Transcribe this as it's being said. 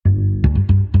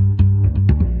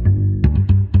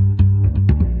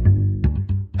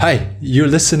Hi, you're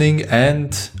listening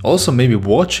and also maybe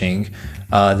watching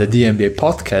the d.MBA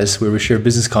podcast where we share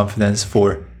business confidence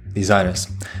for designers.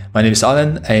 My name is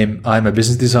Alan. I'm a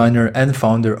business designer and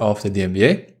founder of the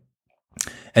d.MBA.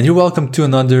 And you're welcome to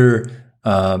another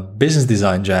business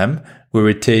design jam where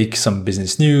we take some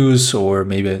business news or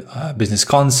maybe a business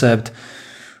concept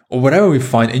or whatever we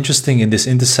find interesting in this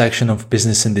intersection of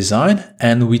business and design,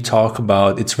 and we talk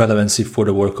about its relevancy for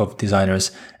the work of designers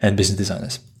and business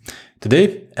designers.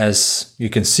 Today, as you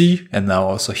can see, and now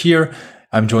also here,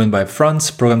 I'm joined by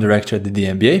Franz, Program Director at the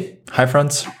d.MBA. Hi,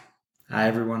 Franz. Hi,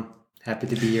 everyone. Happy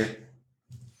to be here.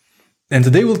 And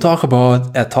today we'll talk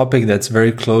about a topic that's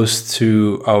very close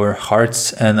to our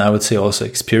hearts and I would say also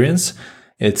experience.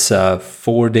 It's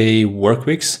 4-day work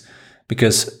weeks,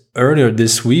 because earlier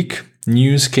this week,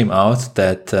 news came out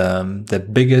that the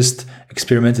biggest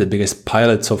experiment, the biggest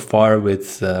pilot so far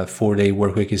with 4-day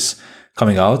work week is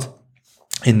coming out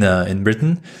in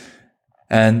Britain.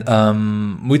 And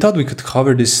we thought we could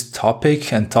cover this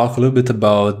topic and talk a little bit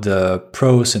about the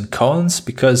pros and cons,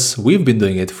 because we've been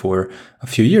doing it for a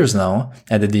few years now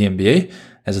at the d.MBA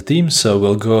as a team. So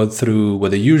we'll go through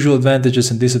what the usual advantages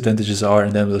and disadvantages are,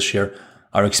 and then we'll share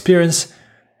our experience.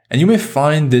 And you may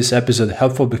find this episode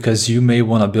helpful because you may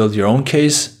want to build your own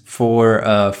case for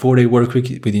a 4-day work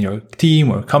week within your team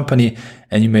or company,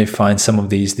 and you may find some of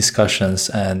these discussions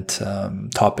and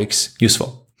topics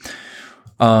useful.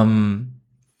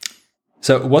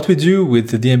 So what we do with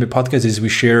the d.MBA podcast is we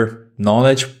share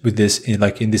knowledge with this in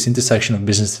this intersection of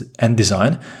business and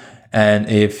design. And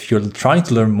if you're trying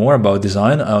to learn more about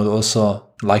design, I would also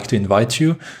like to invite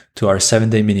you to our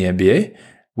 7-day mini MBA,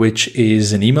 which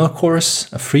is an email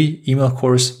course, a free email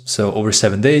course. So over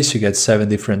 7 days, you get 7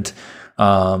 different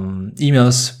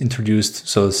emails introduced.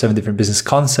 So 7 different business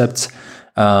concepts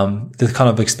that kind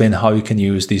of explain how you can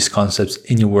use these concepts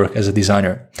in your work as a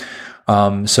designer.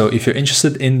 So if you're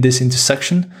interested in this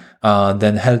intersection,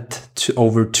 then head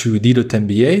over to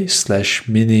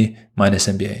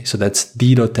d.MBA/mini-MBA. So that's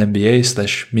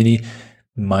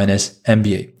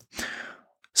d.MBA/mini-MBA.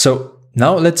 So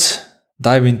now let's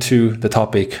dive into the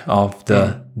topic of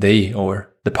the day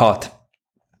or the pod.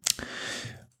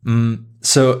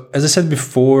 So as I said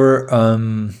before,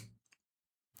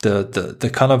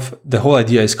 the whole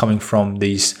idea is coming from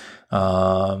these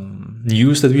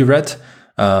news that we read.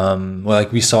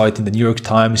 We saw it in the New York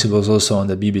Times. It was also on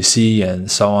the BBC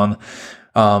and so on.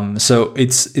 So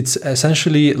it's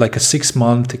essentially like a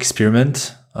 6-month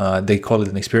experiment. They call it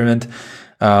an experiment.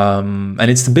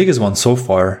 And it's the biggest one so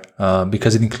far,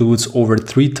 because it includes over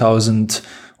 3,000,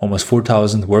 almost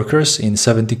 4,000 workers in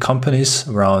 70 companies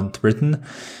around Britain.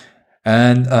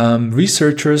 And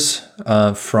researchers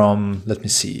from,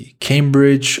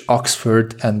 Cambridge,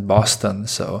 Oxford, and Boston.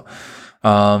 So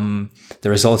the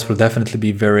results will definitely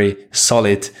be very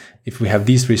solid if we have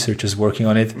these researchers working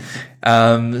on it.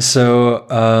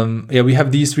 We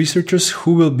have these researchers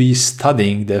who will be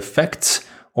studying the effects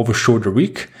of a shorter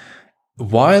week,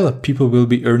 while people will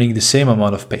be earning the same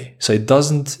amount of pay. So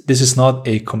this is not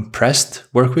a compressed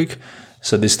work week.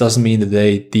 So this doesn't mean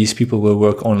that these people will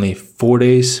work only 4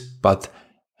 days, but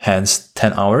hence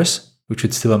 10 hours, which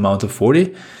would still amount to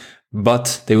 40,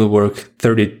 but they will work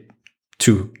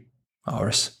 32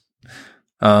 hours.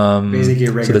 Basically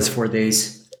a regular 4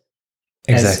 days.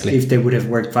 Exactly. As if they would have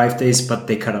worked 5 days, but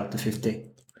they cut out the 5th day.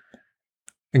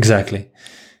 Exactly.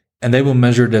 And they will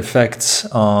measure the effects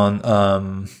on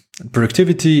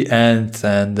productivity and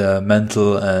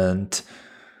mental and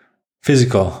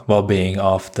physical well-being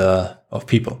of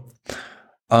people.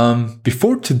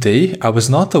 Before today, I was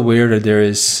not aware that there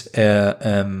is a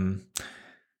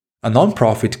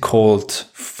nonprofit called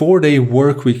 4-Day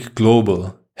Workweek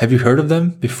Global. Have you heard of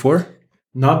them before?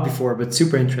 Not before, but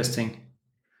super interesting.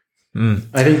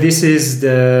 I think this is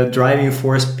the driving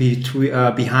force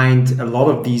behind a lot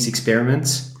of these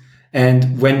experiments.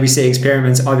 And when we say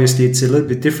experiments, obviously it's a little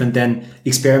bit different than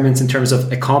experiments in terms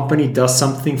of a company does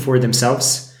something for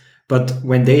themselves. But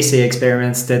when they say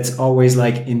experiments, that's always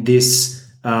like in this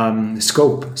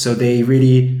scope. So they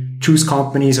really choose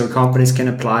companies, or companies can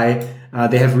apply.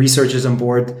 They have researchers on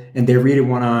board, and they really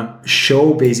want to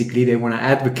show, basically, they want to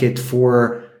advocate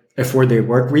for a 4-day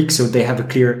work week. So they have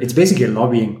it's basically a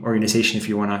lobbying organization, if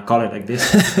you want to call it like this.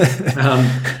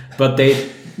 But they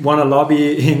want to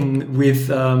lobby with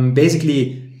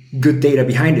basically good data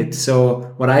behind it.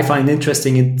 So what I find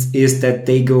interesting is that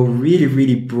they go really,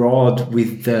 really broad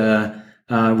with the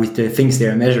things they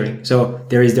are measuring. So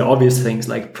there is the obvious things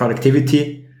like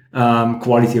productivity,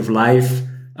 quality of life,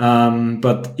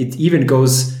 but it even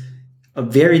goes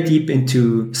very deep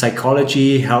into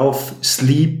psychology, health,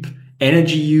 sleep,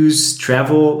 energy use,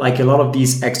 travel, like a lot of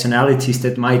these externalities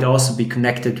that might also be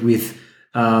connected with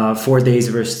 4 days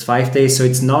versus 5 days. So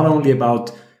it's not only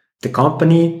about the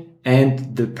company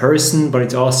and the person, but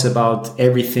it's also about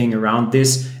everything around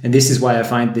this. And this is why I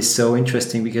find this so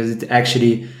interesting, because it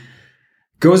actually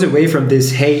goes away from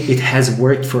this, hey, it has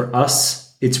worked for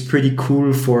us, it's pretty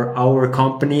cool for our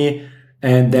company.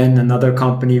 And then another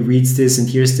company reads this and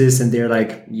hears this and they're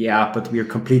like, yeah, but we're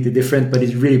completely different. But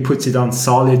it really puts it on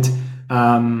solid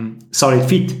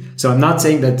feet. So I'm not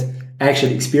saying that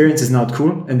actual experience is not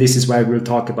cool. And this is why we'll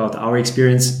talk about our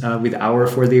experience with our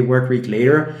 4-day work week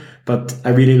later. But I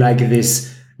really like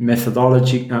this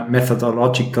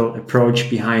methodological approach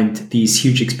behind these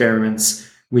huge experiments,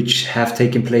 which have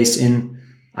taken place in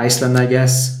Iceland, I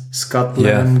guess,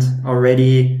 Scotland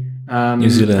already. New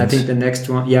Zealand. I think the next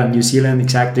one, New Zealand,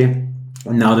 exactly. And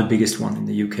now the biggest one in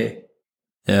the UK.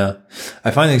 Yeah. I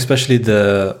find especially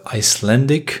the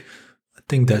Icelandic, I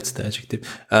think that's the adjective,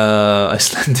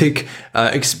 Icelandic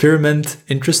experiment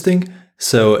interesting.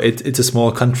 So it's a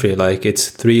small country, like it's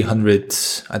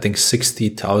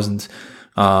 360,000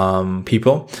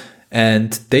 people.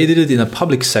 And they did it in a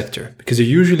public sector, because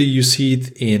usually you see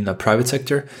it in a private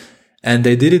sector. And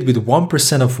they did it with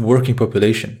 1% of working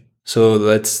population. So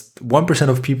that's 1%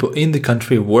 of people in the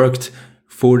country worked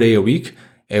 4 days a week.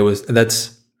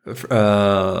 That's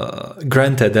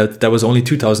granted that was only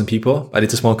 2,000 people, but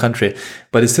it's a small country.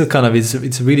 But it's still kind of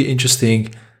it's really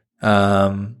interesting,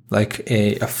 like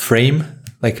a frame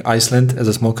like Iceland as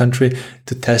a small country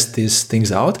to test these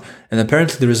things out. And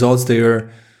apparently the results there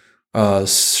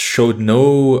showed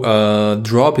no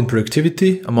drop in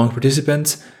productivity among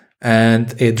participants,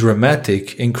 and a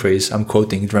dramatic increase, I'm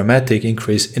quoting, dramatic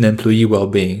increase in employee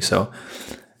well-being. So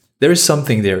there is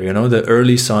something there, the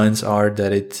early signs are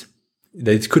that it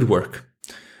could work.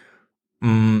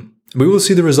 We will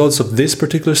see the results of this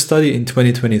particular study in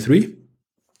 2023.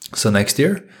 So next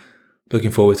year,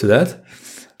 looking forward to that.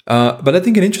 But I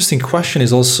think an interesting question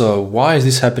is also, why is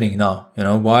this happening now?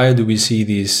 Why do we see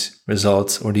these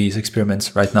results or these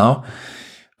experiments right now?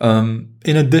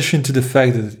 In addition to the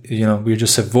fact that, we're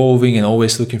just evolving and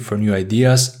always looking for new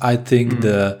ideas, I think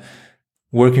the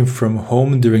working from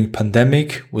home during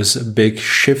pandemic was a big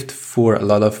shift for a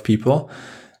lot of people.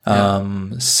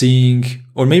 Seeing,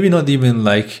 or maybe not even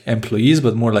like employees,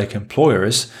 but more like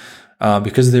employers,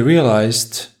 because they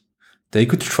realized they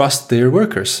could trust their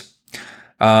workers.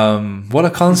 What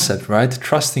a concept, right?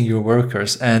 Trusting your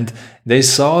workers. And they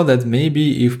saw that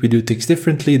maybe if we do things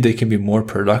differently, they can be more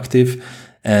productive.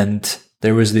 And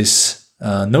there was this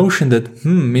notion that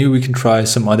maybe we can try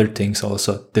some other things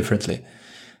also differently.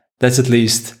 That's at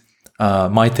least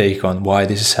my take on why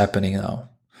this is happening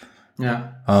now. Yeah.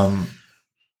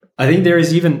 I think there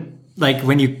is even, like,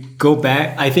 when you go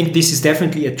back, I think this is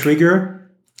definitely a trigger.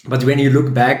 But when you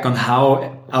look back on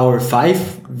how our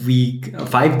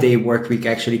 5-day work week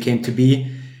actually came to be,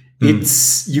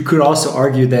 you could also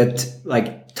argue that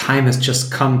like time has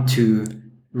just come to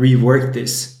rework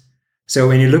this. So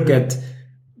when you look at,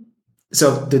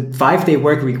 so the 5-day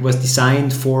work week was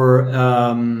designed for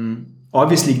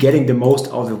obviously getting the most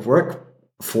out of the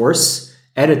workforce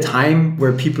at a time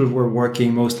where people were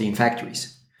working mostly in factories.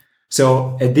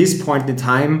 So at this point in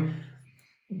time,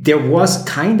 there was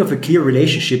kind of a clear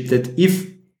relationship that if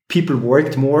people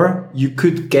worked more, you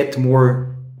could get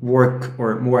more work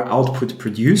or more output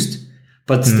produced.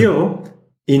 But still,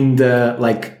 in the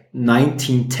like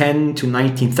 1910 to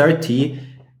 1930,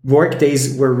 work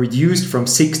days were reduced from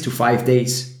 6 to 5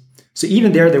 days. So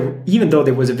even though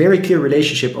there was a very clear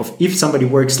relationship of if somebody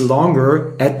works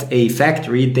longer at a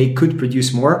factory, they could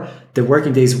produce more, the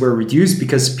working days were reduced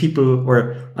because people,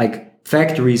 or like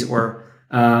factories or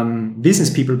business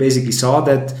people, basically saw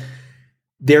that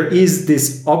there is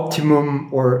this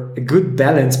optimum or a good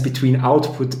balance between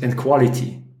output and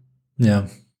quality. Yeah.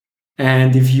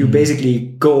 And if you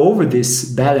basically go over this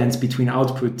balance between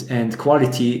output and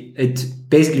quality, it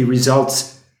basically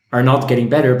results are not getting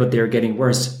better, but they're getting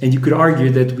worse. And you could argue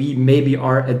that we maybe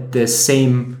are at the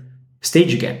same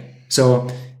stage again. So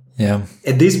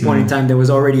at this point in time, there was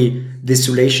already this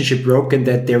relationship broken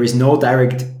that there is no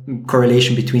direct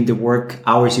correlation between the work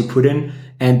hours you put in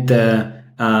and the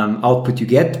output you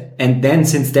get. And then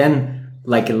since then,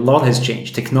 like, a lot has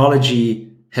changed. Technology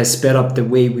has sped up the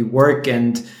way we work,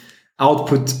 and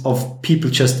output of people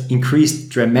just increased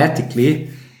dramatically.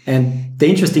 And the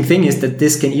interesting thing is that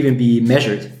this can even be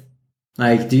measured.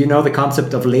 Like, do you know the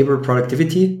concept of labor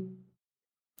productivity?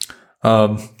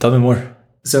 Tell me more.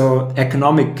 So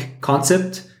economic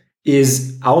concept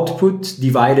is output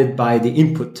divided by the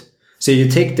input. So you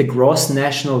take the gross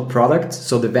national product,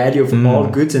 so the value of all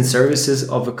goods and services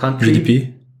of a country.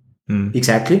 GDP?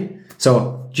 exactly.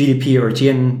 So GDP or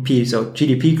GNP, so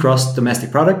GDP, gross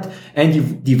domestic product, and you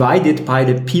divide it by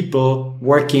the people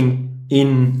working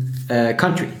in a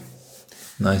country.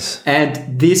 Nice.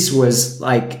 And this was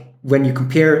like, when you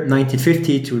compare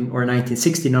 1950 to or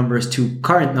 1960 numbers to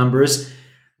current numbers,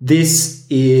 this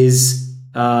is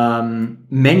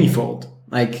manifold.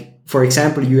 Like, for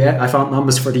example, I found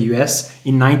numbers for the US.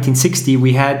 In 1960,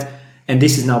 we had, and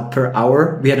this is now per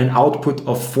hour, we had an output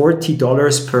of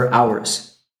 $40 per hours.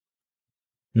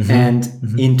 And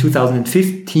in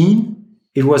 2015,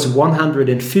 it was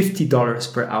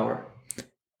 $150 per hour.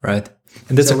 Right.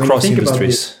 And that's across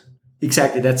industries.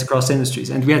 Exactly, that's across industries.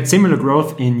 And we had similar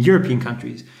growth in European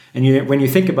countries. And when you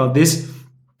think about this,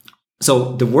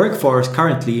 so the workforce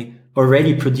currently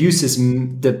already produces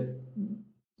the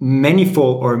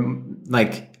manifold or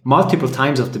like multiple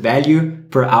times of the value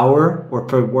per hour or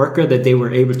per worker that they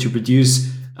were able to produce,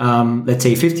 let's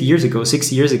say 50 years ago,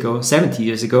 60 years ago, 70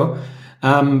 years ago.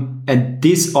 And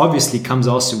this obviously comes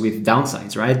also with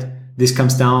downsides, right? This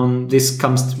comes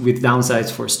with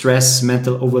downsides for stress,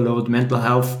 mental overload, mental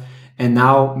health. And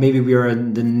now maybe we are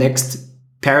in the next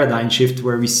paradigm shift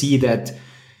where we see that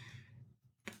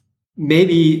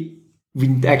maybe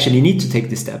we actually need to take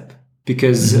this step,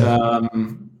 because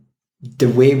the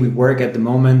way we work at the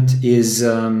moment is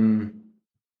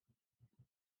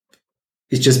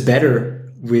just better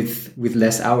with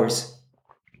less hours.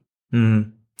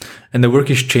 And the work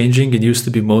is changing. It used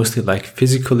to be mostly like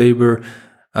physical labor.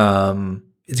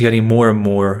 It's getting more and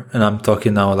more, and I'm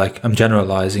talking now like I'm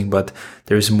generalizing, but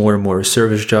there's more and more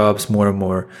service jobs, more and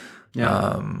more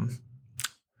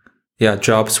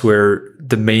jobs where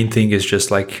the main thing is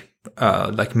just like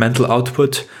mental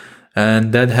output,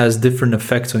 and that has different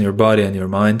effects on your body and your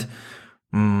mind.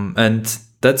 And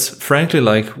that's frankly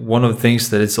like one of the things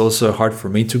that it's also hard for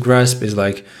me to grasp is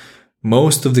like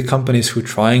most of the companies who are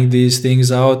trying these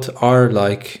things out are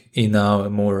like in a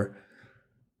more,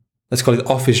 let's call it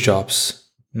office jobs,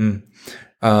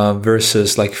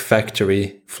 versus like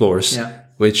factory floors,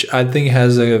 which I think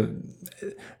has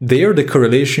the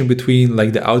correlation between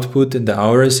like the output and the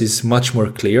hours is much more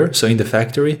clear. So in the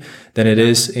factory than it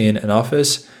is in an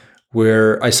office,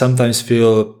 where I sometimes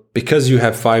feel because you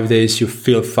have 5 days, you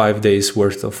feel 5 days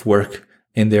worth of work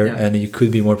in there and you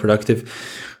could be more productive.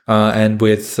 And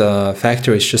with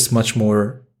factory, it's just much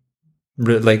more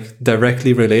like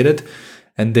directly related.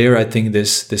 And there, I think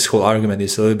this whole argument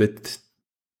is a little bit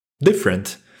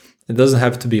different. It doesn't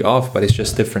have to be off, but it's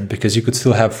just different because you could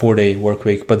still have 4-day work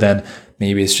week, but then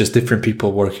maybe it's just different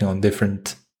people working on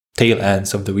different tail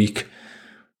ends of the week.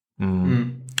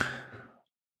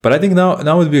 But I think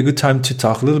now would be a good time to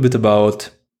talk a little bit about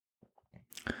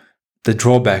the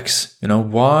drawbacks. You know,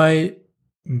 why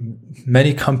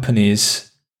many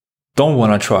companies don't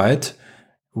want to try it,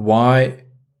 why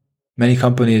many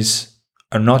companies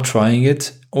are not trying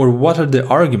it, or what are the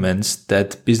arguments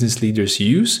that business leaders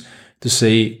use to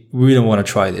say, we don't want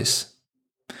to try this.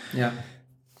 Yeah.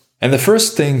 And the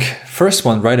first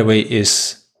one right away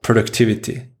is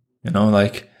productivity. You know,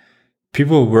 like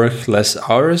people work less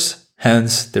hours,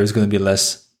 hence there's going to be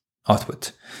less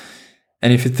output.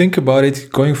 And if you think about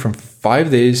it, going from 5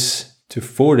 days to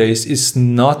 4 days is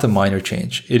not a minor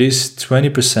change. It is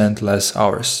 20% less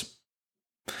hours.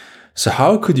 So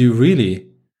how could you really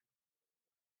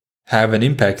have an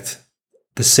impact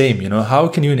the same? You know, how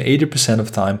can you in 80%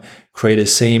 of time create the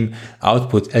same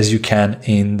output as you can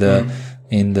in the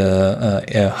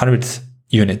 100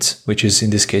 units, which is in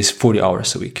this case 40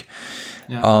 hours a week?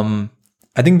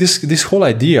 I think this whole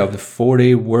idea of the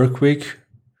 4-day work week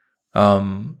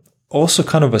also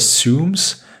kind of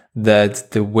assumes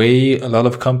that the way a lot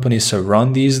of companies are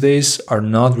run these days are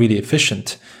not really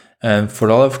efficient. And for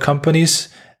a lot of companies,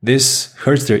 this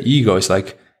hurts their ego. It's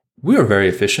like, we are very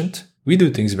efficient. We do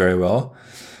things very well.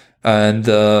 And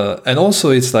also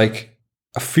it's like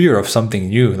a fear of something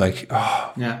new. Like,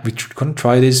 we couldn't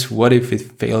try this. What if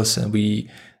it fails and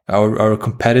our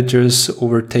competitors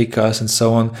overtake us and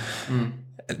so on?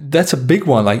 That's a big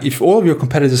one. Like if all of your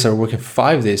competitors are working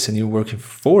 5 days and you're working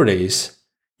 4 days,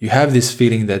 you have this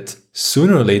feeling that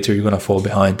sooner or later you're going to fall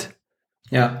behind.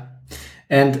 Yeah.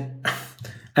 And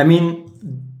I mean,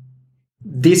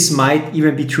 this might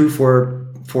even be true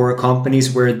for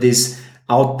companies where this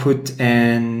output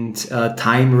and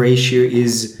time ratio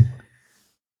is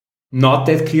not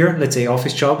that clear, let's say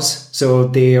office jobs. So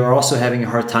they are also having a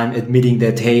hard time admitting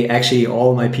that, hey, actually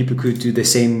all my people could do the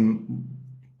same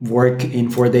work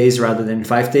in 4 days rather than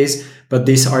 5 days. But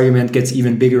this argument gets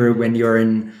even bigger when you're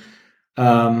in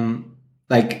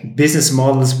like business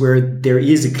models where there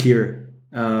is a clear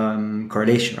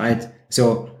correlation, right?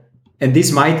 So and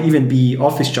this might even be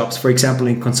office jobs, for example,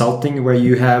 in consulting, where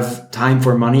you have time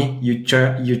for money.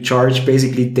 You charge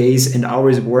basically days and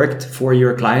hours worked for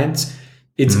your clients.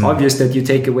 It's obvious that you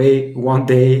take away one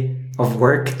day of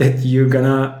work that you're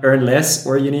gonna earn less,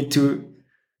 or you need to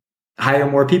hire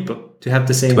more people to have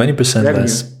the same 20% revenue.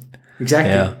 less.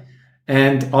 Exactly. Yeah.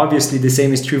 And obviously the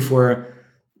same is true for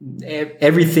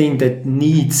everything that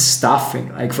needs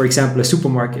staffing. Like, for example, a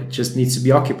supermarket just needs to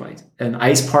be occupied. An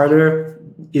ice parlor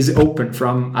is open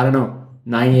from, I don't know,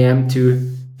 9 a.m.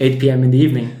 to 8 p.m. in the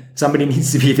evening. Somebody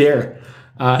needs to be there.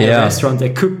 A restaurant, a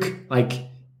cook, like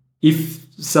if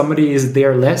somebody is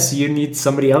there less, you need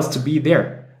somebody else to be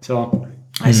there. So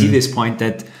I see this point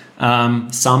that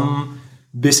some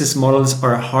business models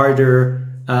are harder.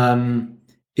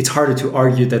 It's harder to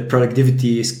argue that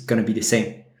productivity is going to be the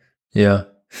same. Yeah.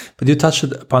 But you touched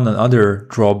upon another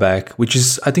drawback, which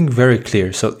is, I think, very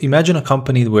clear. So imagine a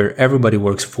company where everybody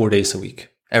works 4 days a week.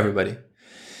 Everybody.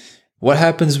 What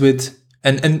happens with,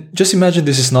 and just imagine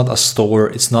this is not a store,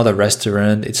 it's not a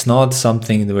restaurant, it's not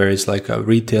something where it's like a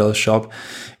retail shop,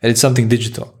 and it's something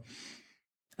digital.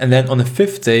 And then on the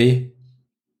 5th day,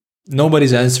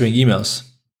 nobody's answering emails,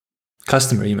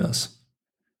 customer emails.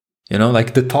 You know,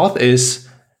 like the thought is,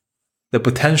 the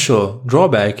potential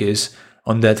drawback is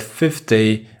on that 5th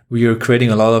day, we are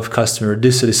creating a lot of customer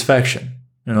dissatisfaction.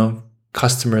 You know,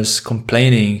 customers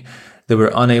complaining they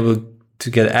were unable to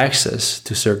get access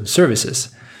to certain services.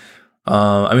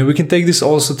 I mean, we can take this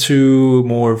also to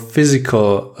more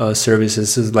physical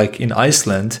services, like in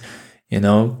Iceland, you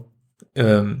know.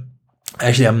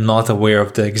 Actually, I'm not aware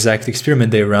of the exact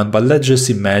experiment they ran, but let's just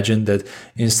imagine that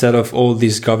instead of all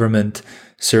these government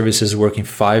services working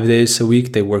 5 days a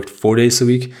week, they worked 4 days a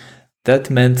week.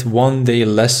 That meant 1 day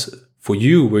less for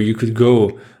you, where you could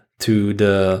go to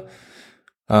the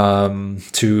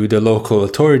local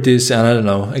authorities and, I don't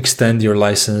know, extend your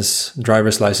license,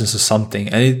 driver's license or something.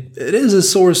 And it is a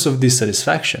source of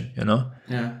dissatisfaction, you know?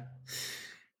 Yeah.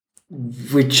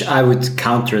 Which I would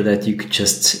counter that you could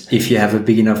just, if you have a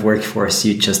big enough workforce,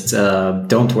 you just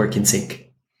don't work in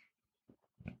sync.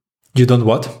 You don't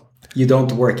what? You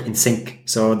don't work in sync.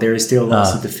 So there is still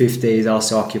also the 5th day is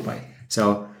also occupied.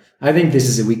 So I think this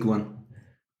is a weak one.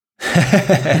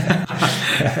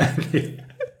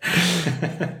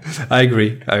 I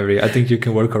agree. I think you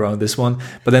can work around this one.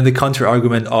 But then the counter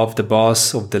argument of the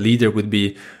boss, of the leader would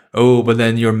be, oh, but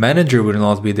then your manager will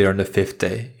not be there on the 5th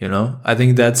day. You know, I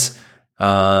think that's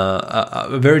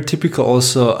a very typical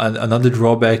also. Another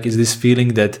drawback is this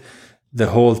feeling that the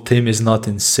whole team is not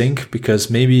in sync, because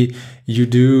maybe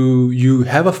you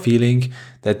have a feeling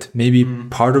that maybe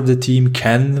part of the team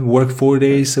can work 4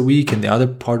 days a week and the other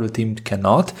part of the team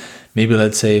cannot. Maybe,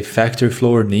 let's say, factory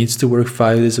floor needs to work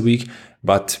 5 days a week,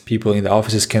 but people in the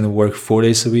offices can work 4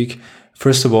 days a week.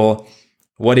 First of all,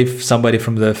 what if somebody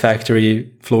from the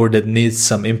factory floor that needs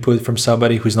some input from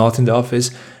somebody who's not in the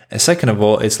office? And second of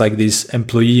all, it's like this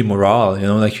employee morale, you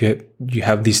know, like you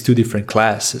have these two different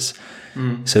classes.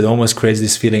 So it almost creates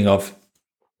this feeling of,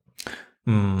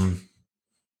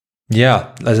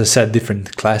 as I said,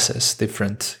 different classes,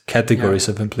 different categories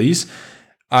of employees.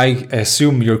 I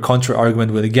assume your counter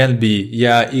argument would again be,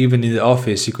 even in the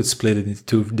office, you could split it into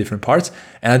two different parts.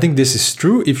 And I think this is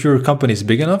true if your company is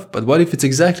big enough. But what if it's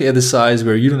exactly at the size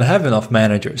where you don't have enough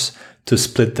managers to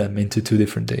split them into 2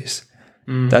 different days?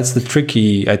 That's the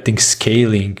tricky, I think,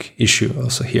 scaling issue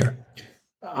also here.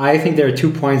 I think there are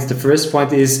 2 points. The first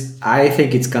point is, I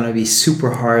think it's going to be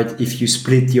super hard if you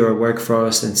split your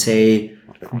workforce and say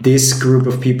this group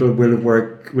of people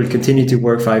will continue to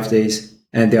work 5 days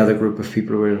and the other group of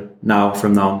people will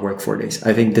from now on work 4 days.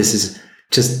 I think this is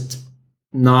just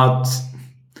not,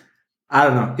 I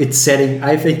don't know. I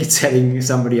think it's setting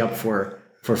somebody up for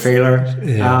failure.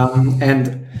 Yeah.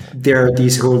 And there are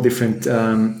these whole different,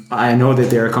 I know that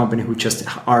there are companies who just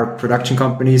are production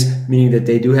companies, meaning that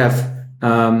they do have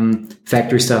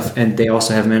factory stuff and they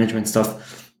also have management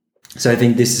stuff. So I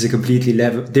think this is a completely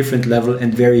different level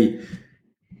and very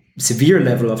severe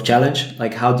level of challenge.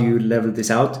 Like, how do you level this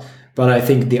out? But I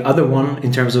think the other one,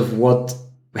 in terms of what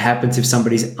happens if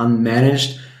somebody's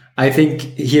unmanaged, I think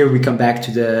here we come back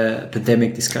to the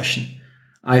pandemic discussion.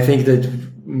 I think that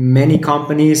many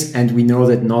companies, and we know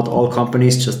that not all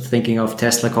companies, just thinking of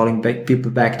Tesla calling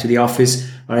people back to the office,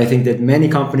 but I think that many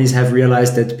companies have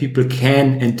realized that people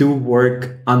can and do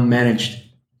work unmanaged.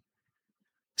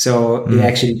 So it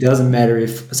actually doesn't matter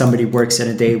if somebody works at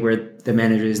a day where the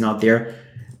manager is not there.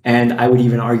 And I would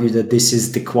even argue that this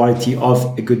is the quality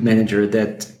of a good manager,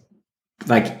 that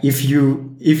like if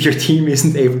your team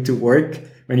isn't able to work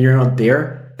when you're not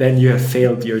there, then you have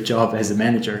failed your job as a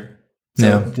manager.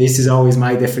 So this is always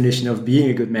my definition of being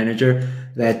a good manager,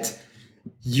 that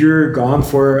you're gone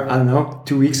for, I don't know,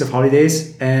 2 weeks of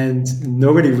holidays and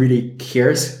nobody really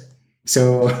cares.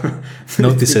 So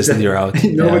Notices that you're out.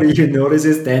 nobody even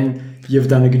notices, then you've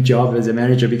done a good job as a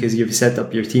manager because you've set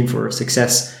up your team for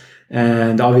success.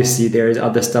 And obviously there's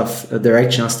other stuff,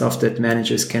 directional stuff that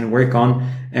managers can work on.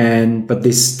 But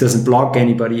this doesn't block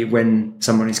anybody when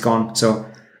someone is gone. So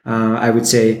I would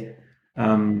say,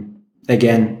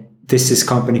 again, this is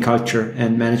company culture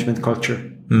and management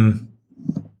culture.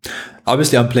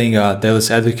 Obviously, I'm playing a devil's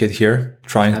advocate here,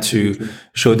 trying to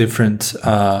show different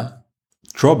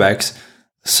drawbacks.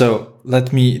 So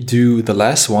let me do the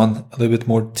last one a little bit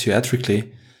more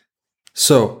theatrically.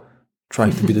 So,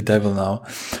 trying to be the devil now.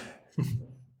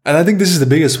 And I think this is the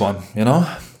biggest one,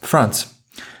 Franz.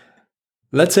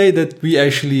 Let's say that we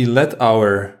actually let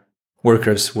our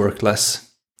workers work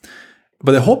less.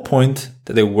 But the whole point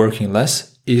that they're working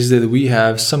less is that we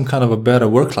have some kind of a better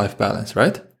work-life balance,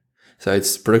 right? So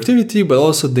it's productivity, but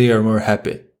also they are more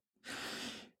happy.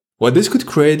 What this could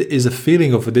create is a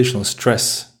feeling of additional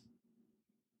stress.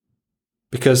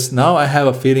 Because now I have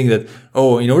a feeling that,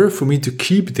 in order for me to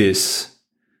keep this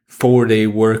 4-day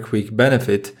work week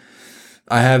benefit,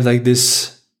 I have like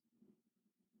this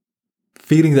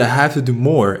feeling that I have to do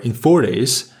more in 4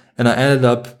 days. And I ended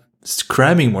up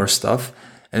cramming more stuff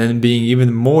and then being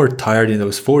even more tired in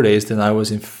those 4 days than I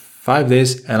was in 5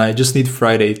 days. And I just need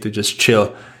Friday to just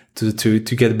chill to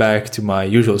get back to my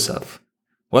usual self.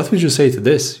 What would you say to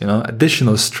this?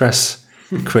 Additional stress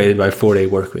created by 4-day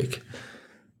work week.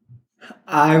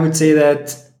 I would say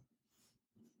that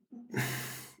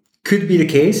could be the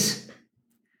case,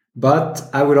 but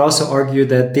I would also argue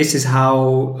that this is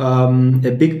how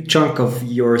a big chunk of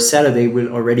your Saturday will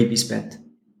already be spent.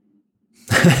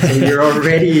 So you're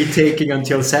already taking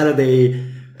until Saturday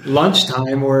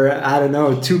lunchtime or, I don't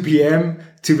know, 2 p.m.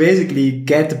 to basically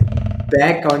get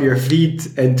back on your feet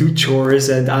and do chores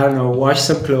and, I don't know, wash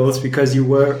some clothes because you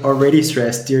were already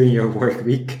stressed during your work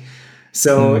week.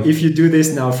 So if you do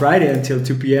this now Friday until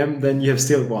 2 p.m., then you have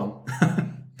still won.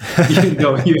 Even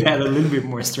though you had a little bit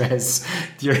more stress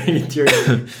during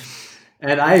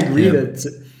And I agree that,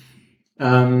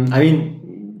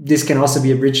 this can also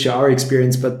be a bridge to our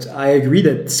experience, but I agree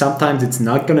that sometimes it's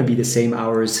not going to be the same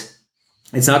hours.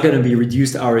 It's not going to be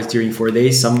reduced hours during 4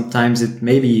 days. Sometimes it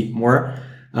may be more.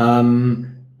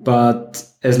 But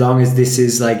as long as this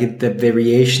is like the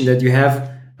variation that you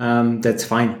have, that's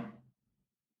fine.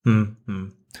 Mm-hmm.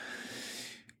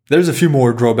 There's a few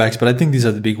more drawbacks, but I think these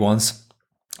are the big ones.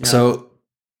 Yeah. So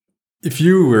if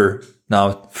you were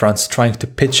now, Franz, trying to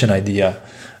pitch an idea,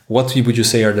 what would you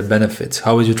say are the benefits?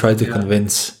 How would you try to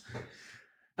convince?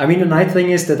 The nice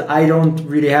thing is that I don't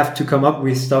really have to come up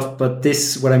with stuff, but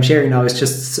what I'm sharing now is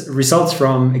just results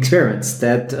from experiments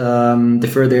that the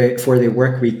 4-day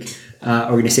work week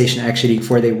organization actually,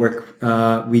 4-day work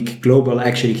week global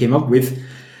actually came up with.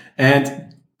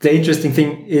 And the interesting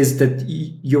thing is that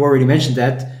you already mentioned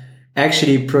that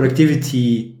actually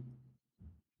productivity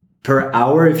per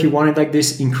hour, if you want it like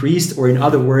this, increased, or in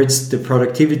other words, the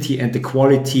productivity and the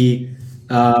quality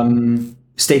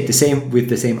stayed the same with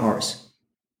the same hours.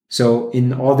 So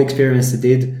in all the experiments they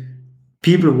did,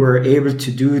 people were able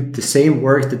to do the same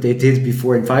work that they did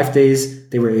before in 5 days.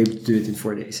 They were able to do it in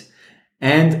 4 days.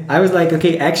 And I was like,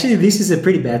 okay, actually, this is a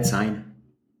pretty bad sign.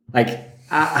 Like,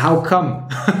 how come?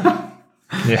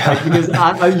 Yeah. Because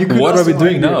you could what are we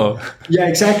doing now? Yeah,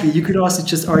 exactly. You could also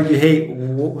just argue, hey,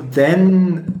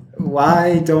 then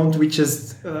why don't we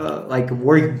just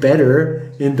work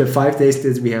better in the 5 days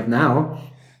that we have now?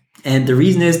 And the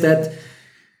reason is that,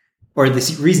 or the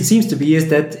reason seems to be, is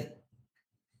that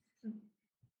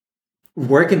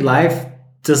work and life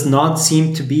does not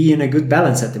seem to be in a good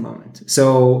balance at the moment.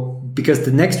 So, because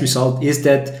the next result is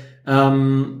that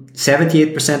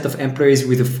 78% of employees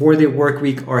with a 4-day work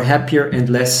week are happier and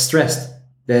less stressed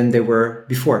than they were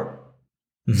before.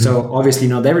 Mm-hmm. So obviously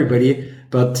not everybody,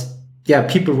 but yeah,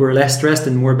 people were less stressed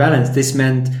and more balanced. This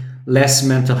meant less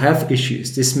mental health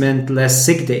issues. This meant less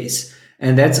sick days.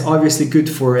 And that's obviously good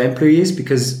for employees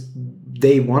because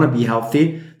they want to be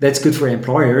healthy. That's good for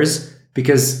employers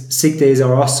because sick days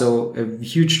are also a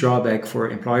huge drawback for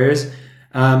employers.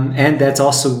 And that's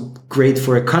also great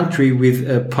for a country with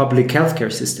a public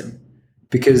healthcare system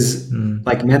because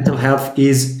like mental health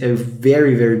is a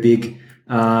very, very big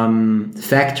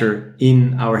factor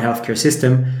in our healthcare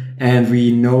system. And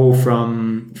we know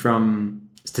from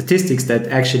statistics that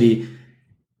actually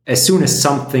as soon as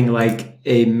something like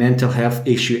a mental health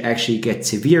issue actually gets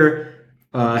severe,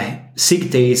 sick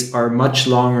days are much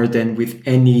longer than with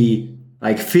any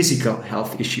like physical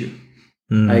health issue.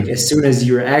 Like as soon as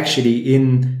you're actually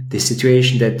in the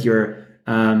situation that your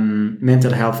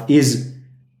mental health is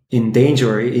in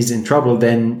danger, is in trouble,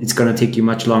 then it's going to take you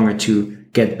much longer to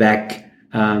get back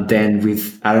than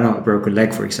with, I don't know, a broken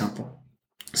leg, for example.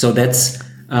 So that's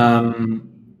a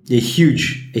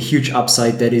huge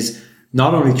upside that is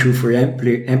not only true for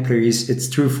employees, it's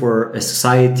true for a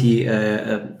society,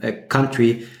 a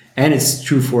country, and it's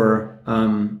true for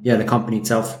the company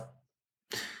itself.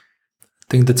 I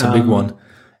think that's a big one.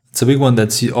 It's a big one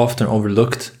that's often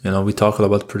overlooked. We talk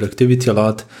about productivity a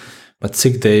lot, but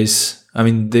sick days, I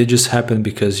mean, they just happen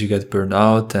because you get burned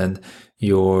out and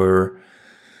you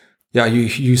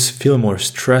feel more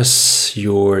stress,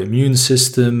 your immune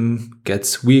system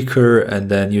gets weaker, and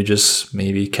then you just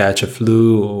maybe catch a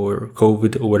flu or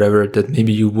COVID or whatever that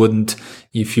maybe you wouldn't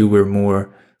if you were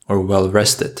more or well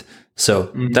rested.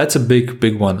 So that's a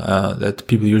big one that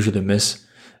people usually miss.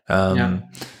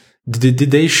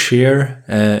 Did they share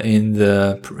in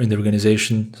the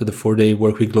organization, so the 4-day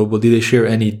workweek global, did they share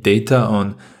any data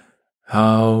on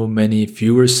how many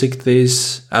fewer sick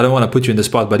days? I don't want to put you in the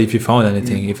spot, but if you found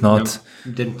anything, if not,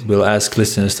 we'll ask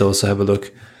listeners to also have a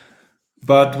look.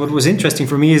 But what was interesting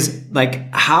for me is,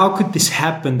 like, how could this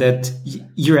happen that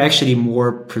you're actually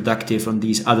more productive on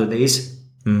these other days?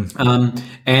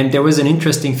 And there was an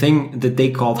interesting thing that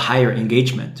they called higher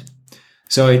engagement.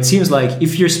 So it seems like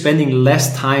if you're spending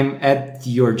less time at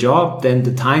your job, then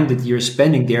the time that you're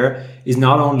spending there is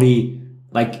not only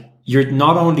like, you're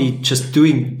not only just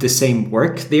doing the same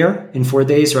work there in 4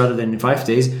 days rather than in 5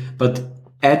 days, but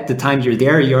at the time you're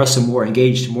there, you're also more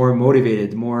engaged, more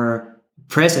motivated, more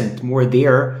present, more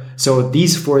there. So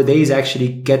these 4 days actually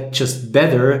get just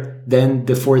better than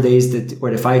the 4 days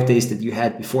or the 5 days that you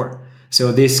had before.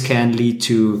 So this can lead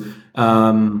to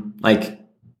an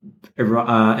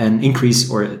increase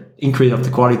of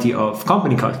the quality of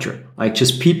company culture, like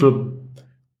just people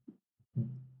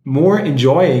more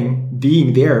enjoying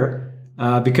being there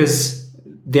because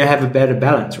they have a better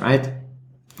balance, right?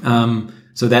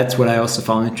 So that's what I also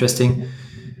found interesting.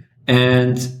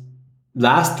 And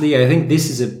lastly, I think this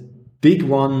is a big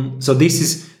one. So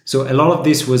a lot of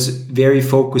this was very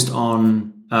focused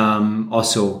on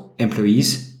also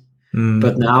employees.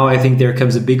 But now I think there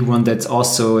comes a big one that's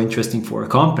also interesting for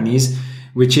companies,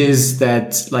 which is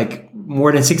that like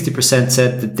more than 60%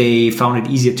 said that they found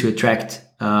it easier to attract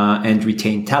and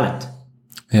retain talent.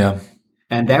 Yeah.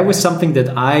 And that was something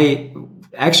that I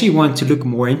actually want to look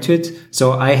more into it.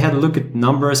 So I had a look at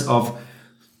numbers of,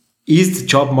 is the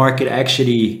job market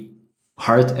actually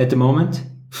hard at the moment?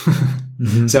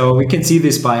 So we can see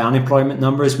this by unemployment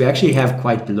numbers. We actually have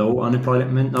quite low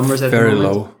unemployment numbers at the moment.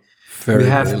 Very low. Very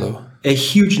low. A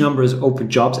huge number of open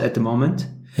jobs at the moment.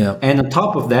 Yeah. And on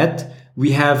top of that,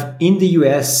 we have in the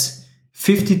US,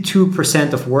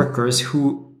 52% of workers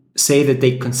who say that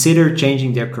they consider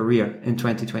changing their career in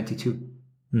 2022.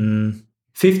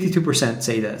 52%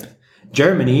 say that.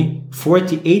 Germany,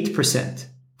 48%.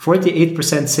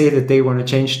 48% say that they want to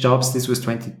change jobs. This was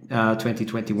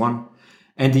 2021.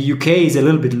 And the UK is a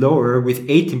little bit lower with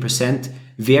 18%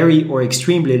 very or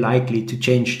extremely likely to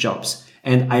change jobs.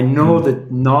 And I know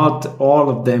that not all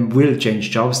of them will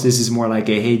change jobs. This is more like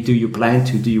a, hey, do you plan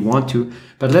to, do you want to?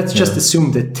 But let's just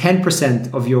assume that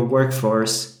 10% of your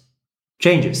workforce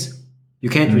changes. You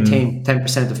can't retain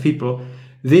 10% of people.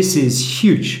 This is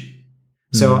huge.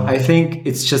 So I think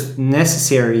it's just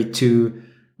necessary to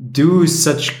do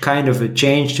such kind of a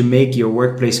change to make your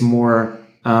workplace more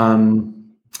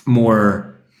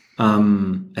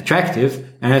attractive.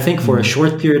 And I think for a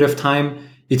short period of time,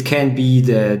 it can be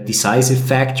the decisive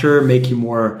factor, make you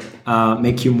more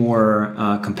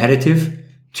competitive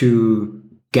to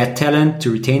get talent, to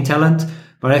retain talent.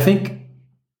 But I think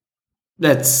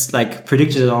that's like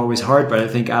predictions are always hard. But I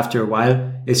think after a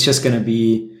while, it's just going to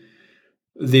be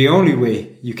the only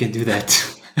way you can do that.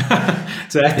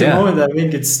 So at the moment, I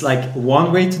think it's like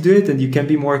one way to do it, and you can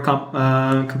be more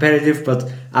competitive. But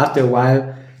after a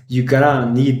while, you gotta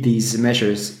need these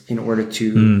measures in order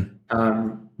to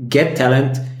get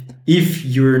talent. If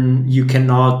you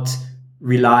cannot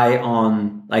rely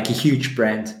on like a huge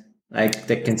brand like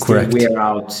that can still wear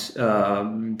out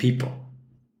people.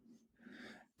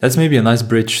 That's maybe a nice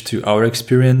bridge to our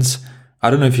experience. I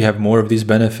don't know if you have more of these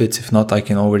benefits. If not, I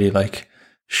can already like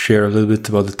share a little bit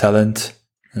about the talent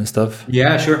and stuff.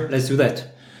 Yeah, sure. Let's do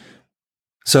that.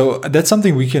 So that's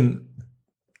something we can.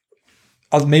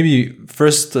 I'll maybe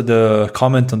first the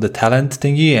comment on the talent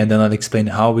thingy, and then I'll explain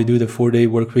how we do the 4-day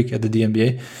work week at the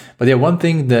d.MBA. But yeah, one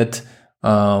thing that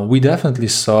we definitely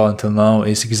saw until now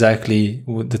is exactly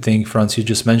the thing, Franz, you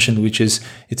just mentioned, which is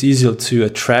it's easier to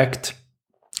attract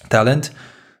talent.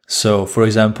 So, for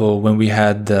example, when we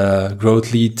had the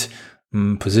growth lead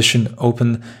position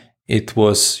open, it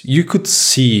was, you could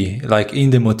see like in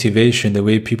the motivation, the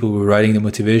way people were writing the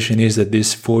motivation is that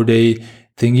this 4-day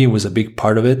thingy was a big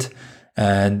part of it.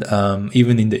 And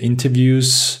even in the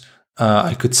interviews,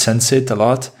 I could sense it a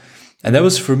lot. And that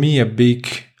was for me a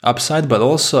big upside, but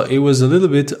also it was a little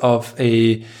bit of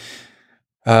a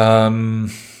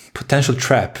potential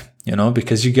trap,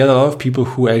 because you get a lot of people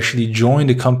who actually join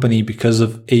the company because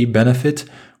of a benefit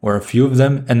or a few of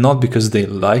them, and not because they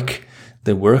like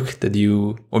the work that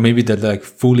you, or maybe they're like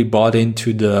fully bought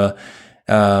into the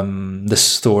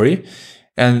story.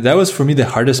 And that was for me the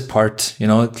hardest part,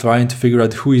 trying to figure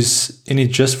out who is in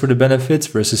it just for the benefits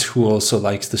versus who also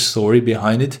likes the story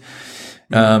behind it.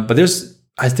 But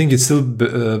I think it's still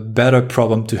a better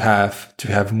problem to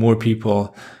have more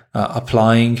people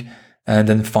applying, and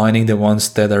then finding the ones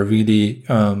that are really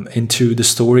into the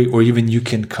story, or even you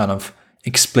can kind of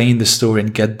explain the story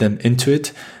and get them into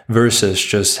it, versus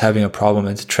just having a problem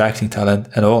at attracting talent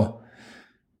at all.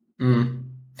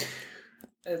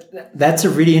 That's a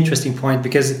really interesting point,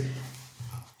 because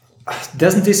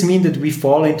doesn't this mean that we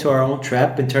fall into our own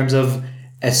trap in terms of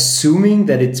assuming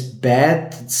that it's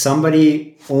bad that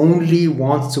somebody only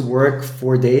wants to work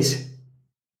 4 days?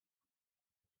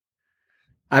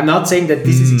 I'm not saying that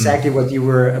this is exactly what you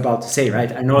were about to say,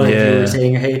 right? I know that you were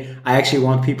saying, hey, I actually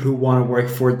want people who want to work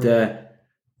for the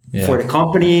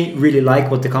company, really like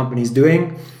what the company is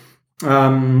doing,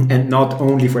 and not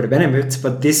only for the benefits,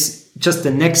 but this just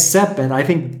the next step. And I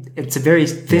think it's a very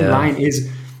thin line, is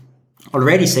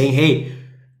already saying, hey,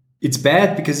 it's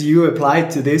bad because you applied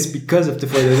to this because of the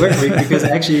 4-day work week, because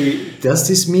actually, does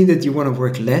this mean that you want to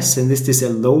work less and is this a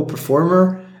low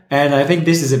performer? And I think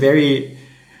this is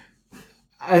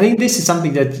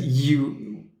something that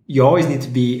you always need to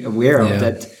be aware of,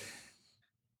 that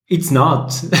it's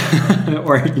not,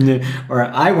 or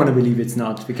I want to believe it's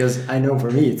not, because I know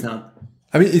for me it's not.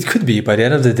 I mean, it could be. By the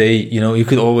end of the day, you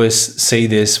could always say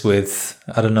this with,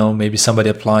 I don't know, maybe somebody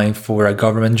applying for a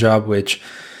government job, which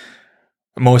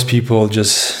most people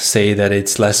just say that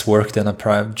it's less work than a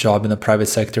private job in the private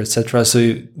sector, etc. So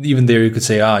even there, you could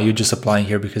say, you're just applying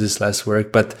here because it's less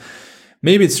work. But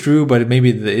maybe it's true, but maybe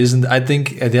it isn't. I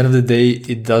think at the end of the day,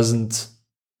 it doesn't.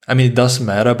 I mean, it doesn't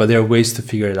matter, but there are ways to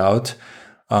figure it out.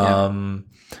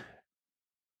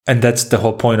 And that's the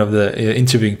whole point of the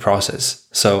interviewing process.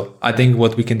 So I think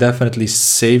what we can definitely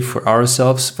say for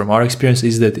ourselves from our experience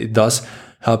is that it does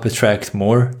help attract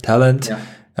more talent.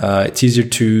 It's easier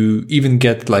to even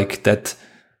get like that,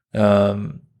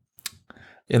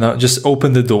 just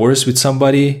open the doors with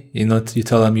somebody, you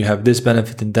tell them you have this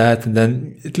benefit and that, and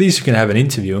then at least you can have an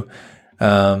interview.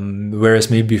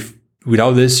 Whereas maybe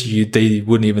without this, they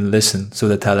wouldn't even listen. So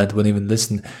the talent wouldn't even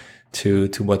listen to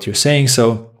what you're saying.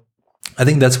 So I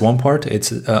think that's one part.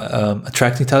 It's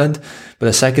attracting talent, but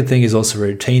the second thing is also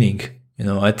retaining.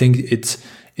 I think it's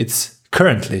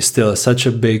currently still such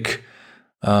a big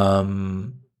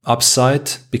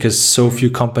upside because so few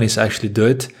companies actually do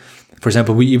it. For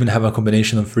example, we even have a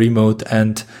combination of remote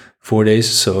and 4 days,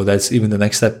 so that's even the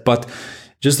next step. But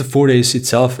just the 4 days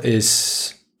itself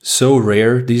is so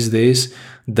rare these days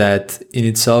that in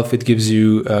itself it gives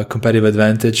you a competitive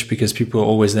advantage, because people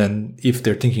always then, if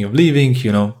they're thinking of leaving,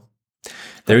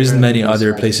 there isn't many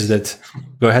other places that...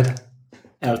 Go ahead.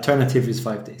 Alternative is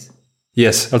 5 days.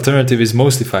 Yes, alternative is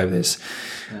mostly 5 days.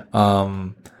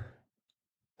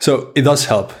 So it does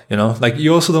help, like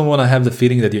you also don't want to have the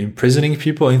feeling that you're imprisoning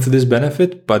people into this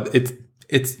benefit, but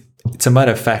it's a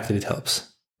matter of fact that it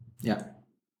helps. Yeah,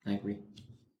 I agree.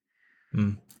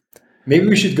 Maybe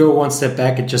we should go one step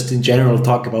back and just in general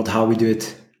talk about how we do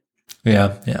it.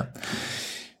 Yeah.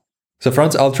 So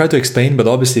Franz, I'll try to explain, but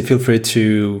obviously feel free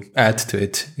to add to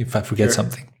it if I forget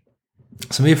something.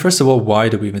 So maybe first of all, why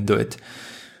do we even do it?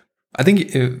 I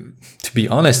think, to be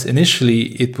honest, initially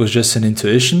it was just an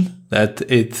intuition that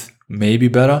it may be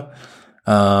better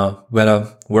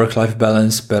work-life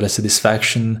balance, better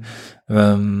satisfaction,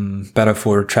 better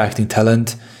for attracting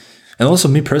talent. And also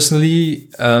me personally,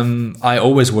 I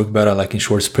always work better like in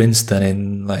short sprints than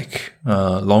in like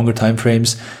longer time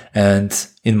frames. And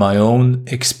in my own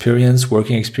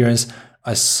working experience,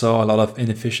 I saw a lot of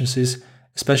inefficiencies,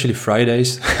 especially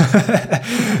Fridays.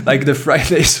 Like the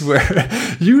Fridays where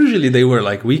usually they were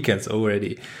like weekends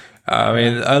already. I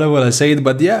mean, I don't want to say it,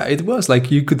 but yeah, it was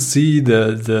like you could see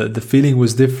the feeling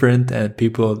was different and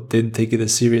people didn't take it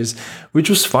as serious, which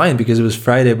was fine because it was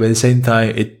Friday. But at the same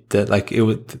time, it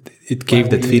gave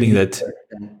that feeling that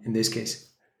in this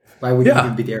case, why would you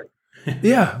even be there?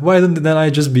 Yeah, why don't then I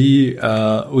just be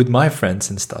with my friends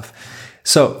and stuff?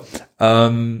 So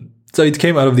it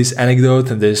came out of this anecdote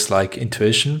and this like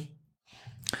intuition.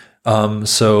 But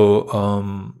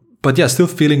yeah, still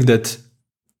feeling that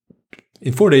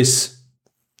in 4 days,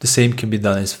 the same can be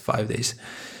done as 5 days.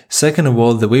 Second of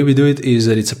all, the way we do it is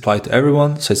that it's applied to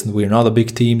everyone. So we're not a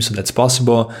big team, so that's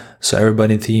possible. So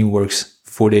everybody in the team works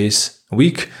 4 days a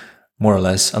week, more or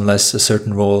less, unless a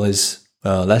certain role is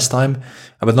less time.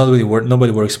 But nobody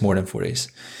works more than 4 days.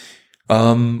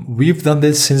 We've done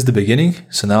this since the beginning.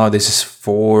 So now this is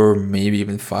 4, maybe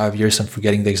even 5 years. I'm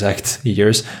forgetting the exact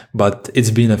years, but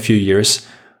it's been a few years.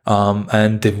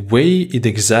 And the way it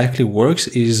exactly works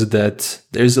is that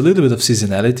there's a little bit of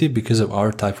seasonality because of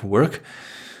our type of work.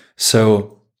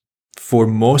 So for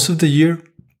most of the year,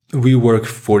 we work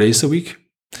 4 days a week.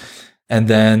 And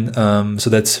then, so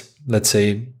that's, let's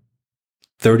say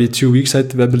 32 weeks, I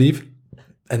believe.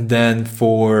 And then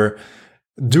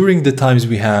during the times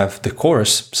we have the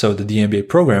course, so the d.MBA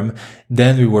program,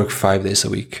 then we work 5 days a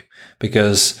week,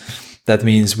 because that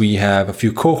means we have a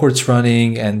few cohorts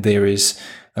running, and there is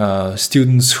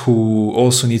students who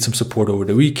also need some support over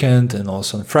the weekend and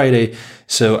also on Friday.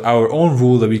 So our own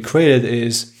rule that we created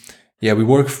is, we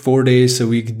work 5 days a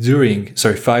week during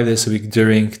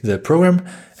the program,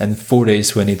 and 4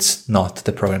 days when it's not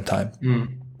the program time.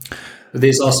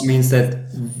 This also means that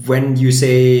when you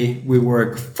say we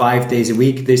work 5 days a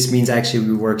week, this means actually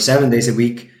we work 7 days a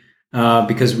week,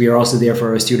 because we are also there for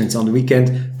our students on the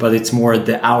weekend, but it's more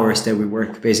the hours that we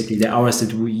work. Basically, the hours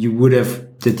that you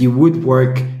would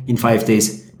work in 5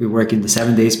 days, we work in the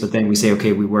 7 days, but then we say,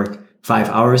 okay, we work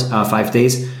 5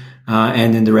 days,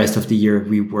 and in the rest of the year,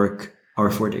 we work our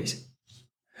 4 days.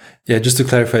 Yeah, just to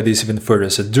clarify this even further.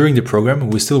 So during the program,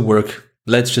 we still work,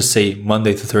 let's just say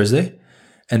Monday to Thursday.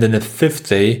 And then the 5th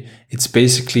day, it's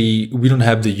basically, we don't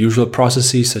have the usual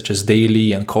processes such as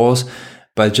daily and calls,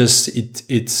 but just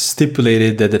it's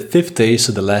stipulated that the 5th day,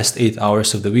 so the last 8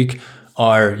 hours of the week,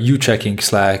 are you checking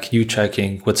Slack, you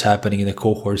checking what's happening in the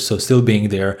cohort, so still being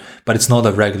there, but it's not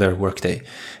a regular work day.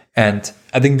 And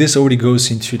I think this already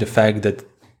goes into the fact that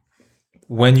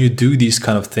when you do this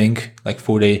kind of thing, like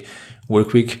 4-day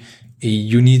work week,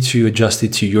 you need to adjust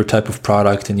it to your type of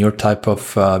product and your type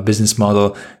of business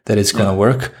model that is going to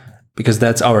work, because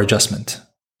that's our adjustment.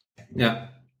 Yeah.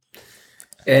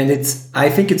 And I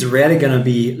think it's rarely going to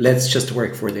be, let's just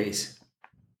work 4 days.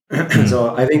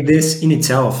 So I think this in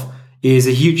itself is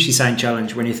a huge design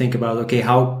challenge when you think about, okay,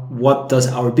 what does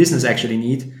our business actually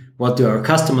need? What do our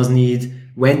customers need?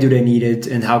 When do they need it?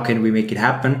 And how can we make it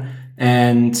happen?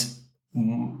 And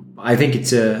I think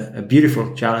it's a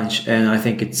beautiful challenge. And I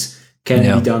think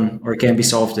can be done or can be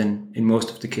solved in most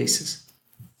of the cases.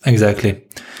 Exactly.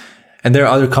 And there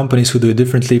are other companies who do it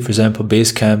differently. For example,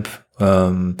 Basecamp,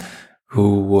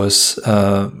 who was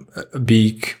a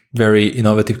big, very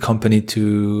innovative company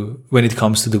when it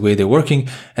comes to the way they're working.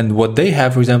 And what they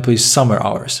have, for example, is summer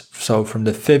hours. So from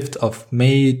the 5th of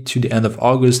May to the end of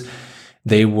August,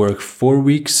 they work 4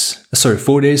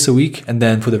 days a week. And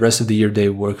then for the rest of the year, they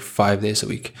work 5 days a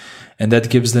week. And that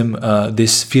gives them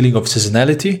this feeling of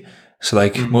seasonality. So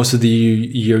most of the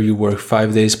year you work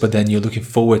 5 days, but then you're looking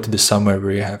forward to the summer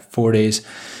where you have 4 days,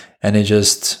 and it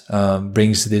just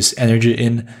brings this energy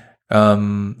in.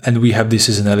 And we have this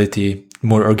seasonality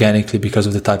more organically because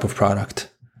of the type of product.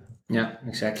 Yeah,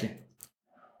 exactly.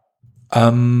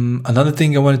 Another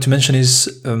thing I wanted to mention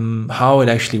is how it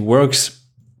actually works.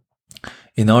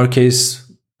 In our case,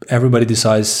 everybody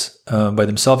decides by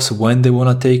themselves when they want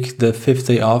to take the 5th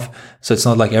day off. So it's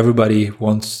not like everybody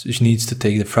needs to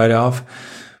take the Friday off,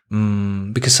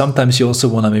 because sometimes you also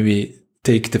want to maybe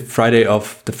take the Friday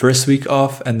of the first week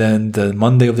off and then the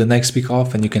Monday of the next week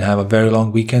off, and you can have a very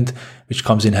long weekend, which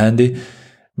comes in handy.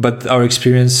 But our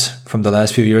experience from the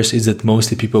last few years is that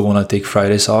mostly people want to take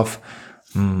Fridays off.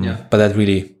 But that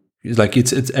really,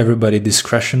 it's everybody's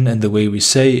discretion. And the way we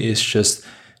say is just,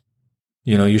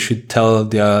 you should tell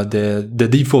the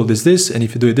default is this, and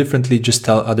if you do it differently, just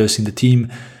tell others in the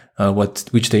team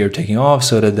which day you're taking off,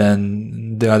 so that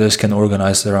then the others can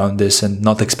organize around this and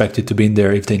not expect you to be in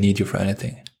there if they need you for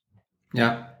anything.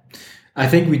 Yeah, I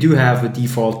think we do have the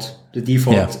default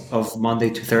of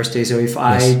Monday to Thursday. So if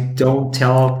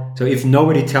if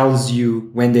nobody tells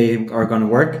you when they are going to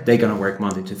work, they're going to work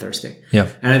Monday to Thursday. Yeah,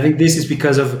 and I think this is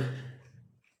because of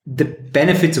the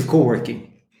benefits of co-working.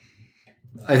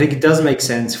 I think it does make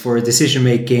sense for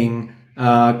decision-making,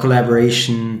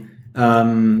 collaboration,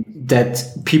 that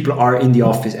people are in the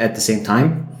office at the same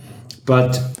time.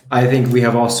 But I think we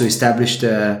have also established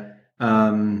a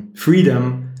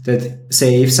freedom that,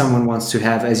 say, if someone wants to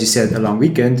have, as you said, a long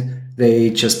weekend, they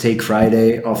just take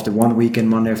Friday off the one week and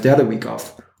Monday of the other week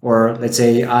off. Or let's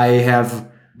say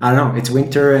it's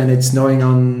winter and it's snowing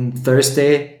on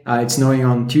Thursday, it's snowing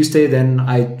on Tuesday, then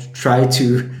I try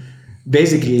to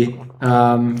basically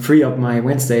free up my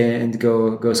Wednesday and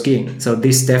go skiing. So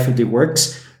this definitely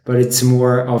works, but it's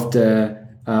more of the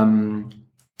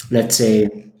let's say,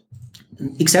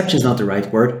 exception is not the right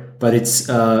word, but it's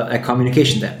a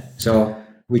communication then. So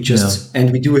we just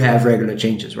and we do have regular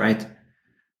changes, right?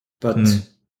 But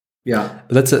yeah,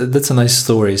 that's a nice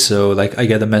story. So like I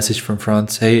get a message from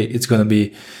France, hey, it's gonna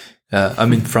be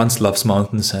France loves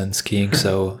mountains and skiing,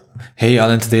 so hey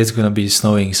Alan, today it's gonna be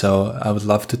snowing, so I would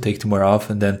love to take tomorrow off,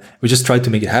 and then we just try to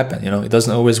make it happen. It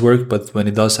doesn't always work, but when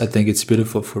it does, I think it's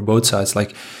beautiful for both sides.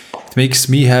 Like it makes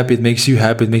me happy, it makes you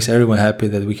happy, it makes everyone happy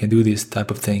that we can do these type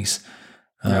of things.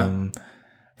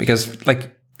 Because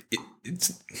like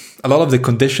it's a lot of the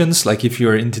conditions, like if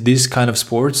you're into these kind of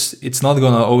sports, it's not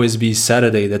gonna always be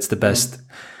Saturday that's the best,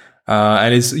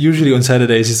 and it's usually on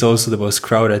Saturdays it's also the most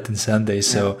crowded than Sundays.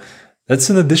 So that's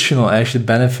an additional actually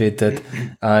benefit that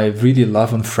I really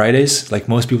love on Fridays. Like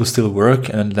most people still work,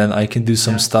 and then I can do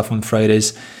some stuff on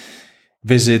Fridays,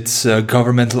 visit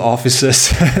governmental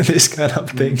offices, these kind of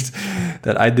things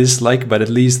that I dislike, but at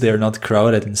least they're not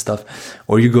crowded and stuff.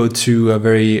 Or you go to a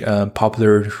very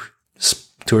popular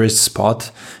tourist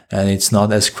spot and it's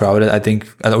not as crowded, I think,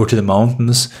 or to the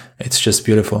mountains, it's just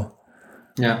beautiful.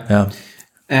 Yeah.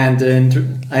 And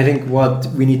I think what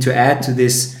we need to add to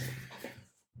this,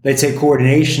 let's say,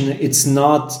 coordination, it's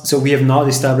not, so we have not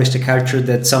established a culture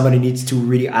that somebody needs to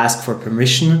really ask for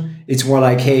permission. It's more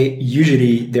like, hey,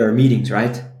 usually there are meetings,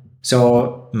 right?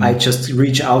 So I just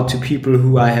reach out to people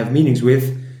who I have meetings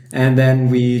with, and then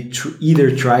we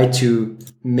either try to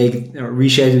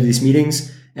reschedule these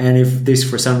meetings. And if this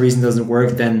for some reason doesn't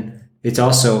work, then it's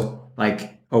also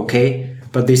like, okay.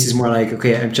 But this is more like,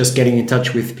 okay, I'm just getting in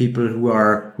touch with people who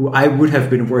I would have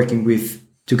been working with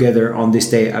together on this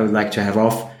day. I would like to have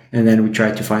off, and then we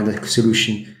try to find a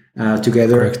solution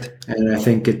together. Correct. And I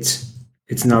think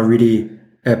it's not really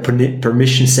a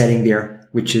permission setting there,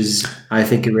 which is, I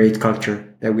think, a great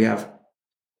culture that we have.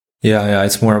 Yeah,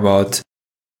 it's more about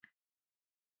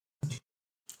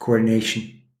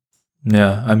coordination.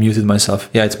 Yeah, I muted myself.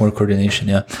 Yeah, it's more coordination.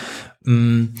 Yeah.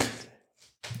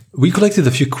 We collected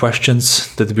a few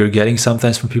questions that we're getting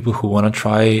sometimes from people who want to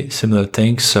try similar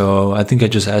things. So I think I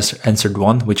just answered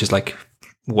one, which is like,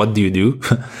 what do you do?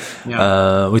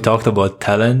 We talked about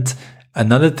talent.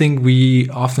 Another thing we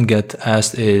often get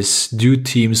asked is, do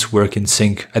teams work in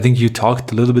sync? I think you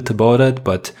talked a little bit about it,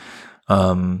 but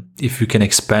if you can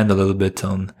expand a little bit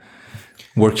on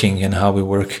working and how we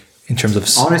work in terms of...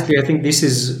 Honestly, I think this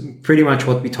is pretty much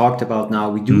what we talked about now.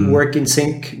 We do work in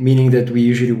sync, meaning that we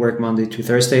usually work Monday to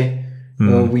Thursday.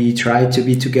 We try to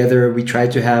be together. We try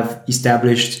to have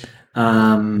established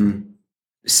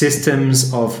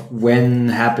systems of when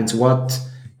happens what.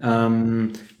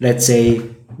 Let's say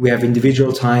we have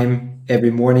individual time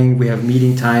every morning. We have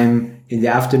meeting time in the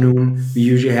afternoon. We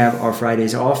usually have our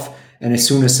Fridays off. And as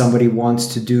soon as somebody wants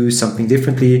to do something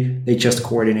differently, they just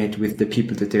coordinate with the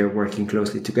people that they're working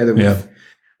closely together with.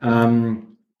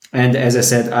 And as I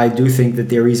said, I do think that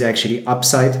there is actually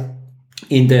upside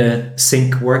in the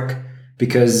sync work,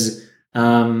 because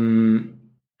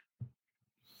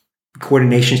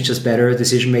coordination is just better,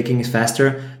 decision making is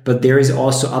faster, but there is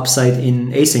also upside in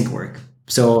async work.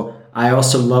 So I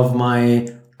also love my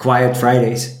quiet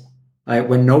Fridays,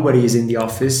 when nobody is in the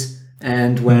office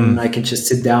and when I can just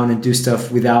sit down and do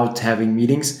stuff without having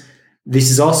meetings.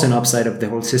 This is also an upside of the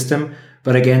whole system.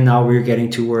 But again, now we're getting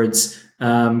towards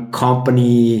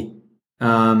company,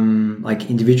 like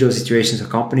individual situations of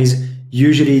companies.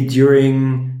 Usually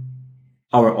during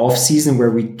our off season,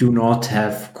 where we do not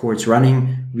have courts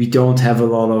running, we don't have a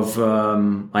lot of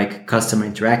like customer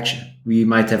interaction. We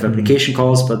might have application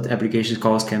calls, but application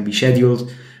calls can be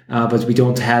scheduled. But we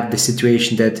don't have the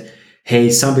situation that,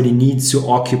 hey, somebody needs to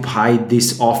occupy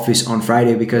this office on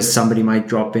Friday because somebody might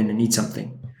drop in and need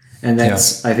something. And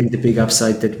that's, I think, the big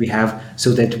upside that we have,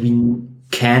 so that we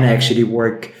can actually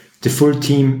work the full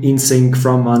team in sync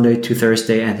from Monday to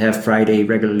Thursday and have Friday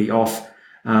regularly off.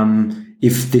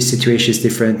 If this situation is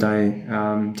different,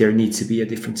 there needs to be a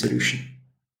different solution.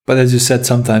 But as you said,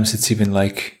 sometimes it's even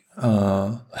like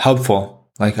helpful.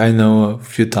 Like I know a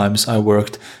few times I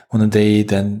worked on a day,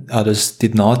 then others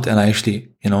did not. And I actually,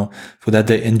 for that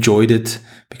day enjoyed it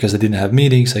because I didn't have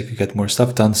meetings. I could get more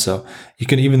stuff done. So you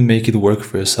can even make it work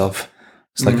for yourself.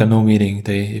 It's like a no meeting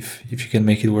day if you can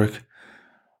make it work.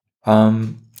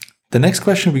 The next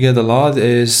question we get a lot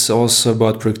is also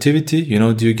about productivity.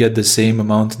 Do you get the same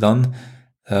amount done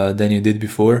than you did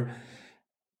before?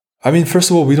 I mean, first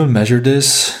of all, we don't measure this.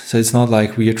 So it's not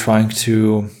like we are trying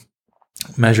to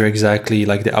measure exactly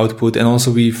like the output. And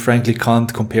also we frankly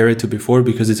can't compare it to before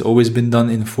because it's always been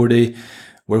done in 4-day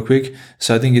work week.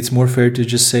 So I think it's more fair to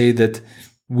just say that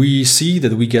we see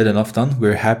that we get enough done.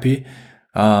 We're happy.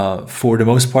 For the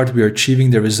most part, we are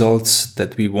achieving the results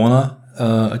that we want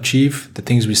to achieve, the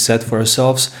things we set for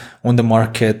ourselves on the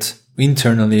market,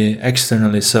 internally,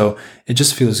 externally. So it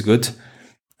just feels good.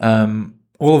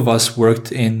 All of us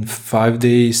worked in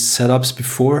 5-day setups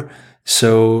before.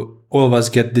 So all of us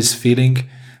get this feeling.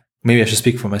 Maybe I should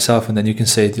speak for myself and then you can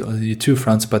say it you too,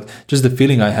 Franz. But just the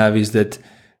feeling I have is that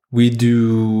we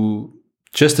do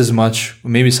just as much,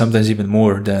 maybe sometimes even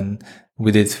more than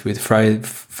we did with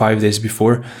 5 days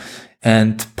before.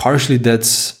 And partially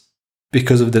that's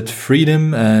because of that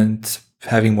freedom and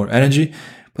having more energy.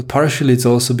 But partially it's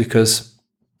also because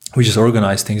we just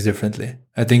organize things differently.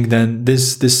 I think then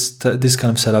this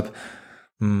kind of setup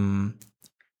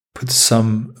puts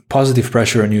some positive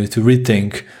pressure on you to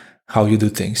rethink how you do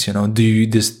things. You know,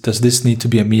 does this need to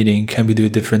be a meeting? Can we do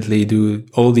it differently? Do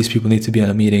all these people need to be in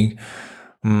a meeting?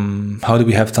 How do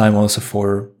we have time also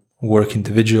for work,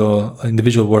 individual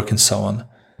work, and so on?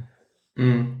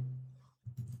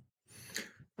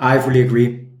 I fully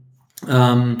agree.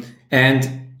 And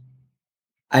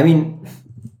I mean,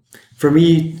 for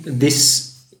me,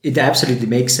 it absolutely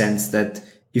makes sense that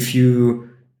if you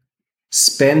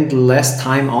spend less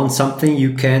time on something,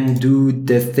 you can do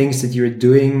the things that you're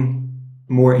doing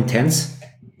more intense.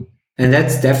 And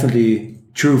that's definitely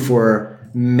true for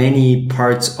many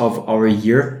parts of our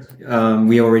year.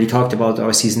 We already talked about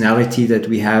our seasonality, that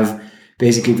we have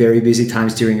basically very busy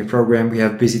times during a program. We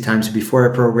have busy times before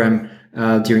a program,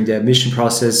 during the admission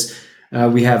process.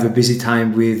 We have a busy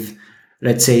time with,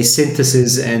 let's say,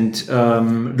 synthesis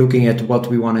and looking at what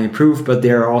we want to improve. But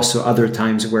there are also other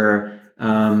times where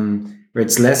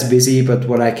it's less busy. But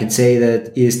what I can say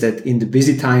that is that in the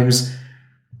busy times,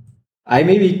 I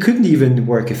maybe couldn't even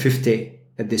work a 5th day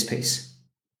at this pace.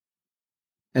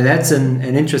 And that's an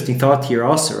interesting thought here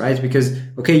also, right? Because,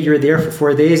 okay, you're there for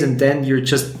 4 days and then you're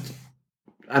just,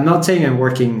 I'm not saying I'm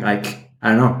working like,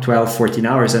 I don't know, 12, 14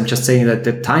 hours. I'm just saying that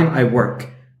the time I work.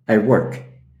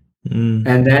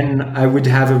 And then I would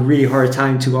have a really hard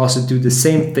time to also do the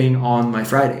same thing on my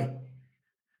Friday.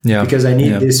 Yeah. Because I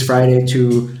need this Friday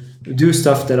to do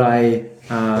stuff that I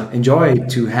enjoy,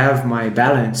 to have my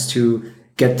balance, to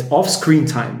get off screen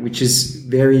time, which is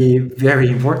very, very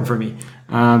important for me.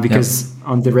 Because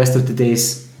on the rest of the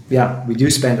days, we do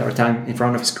spend our time in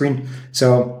front of a screen.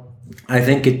 So I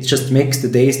think it just makes the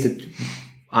days that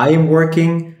I am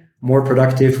working more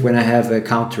productive when I have a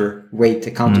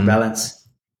counterbalance.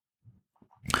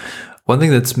 One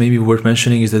thing that's maybe worth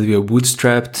mentioning is that we are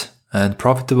bootstrapped and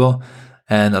profitable.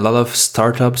 And a lot of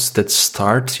startups that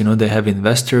start, they have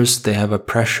investors, they have a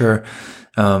pressure.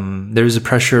 There is a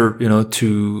pressure,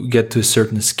 to get to a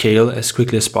certain scale as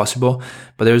quickly as possible.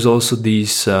 But there's also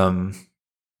this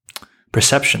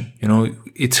perception,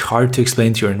 it's hard to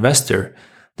explain to your investor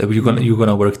that you're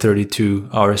gonna work 32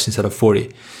 hours instead of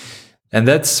 40. And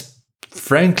that's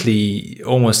frankly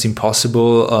almost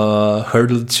impossible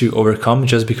hurdle to overcome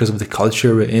just because of the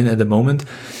culture we're in at the moment.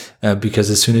 Because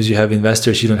as soon as you have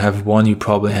investors, you don't have one, you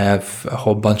probably have a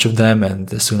whole bunch of them.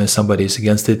 And as soon as somebody is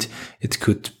against it, it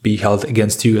could be held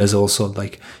against you as also,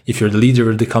 like, if you're the leader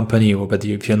of the company, but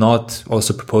if you're not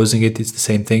also proposing it, it's the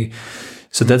same thing.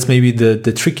 So that's maybe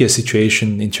the trickiest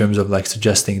situation in terms of like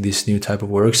suggesting this new type of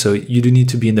work. So you do need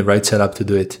to be in the right setup to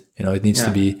do it. It needs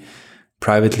to be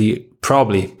probably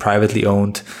privately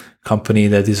owned company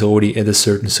that is already at a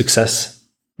certain success.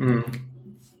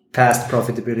 Past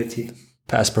profitability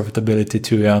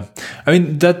too. Yeah. I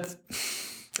mean, that,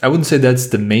 I wouldn't say that's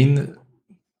the main,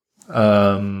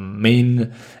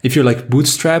 if you're like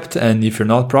bootstrapped and if you're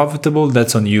not profitable,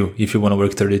 that's on you if you want to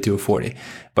work 32 or 40.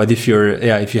 But if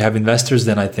if you have investors,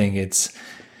 then I think it's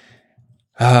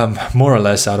more or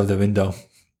less out of the window.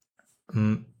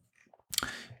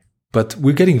 But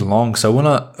we're getting long, so I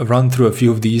want to run through a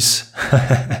few of these.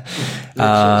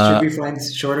 Should we find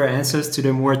shorter answers to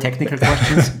the more technical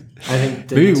questions? I think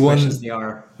the next questions, they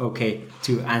are okay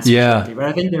to answer shortly, but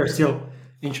I think they're still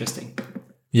interesting.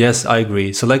 Yes, I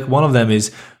agree. So like one of them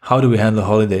is, how do we handle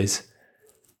holidays?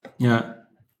 Yeah,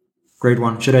 great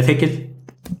one. Should I take it?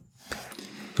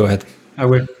 Go ahead. I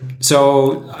will.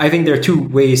 So I think there are two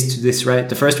ways to this, right?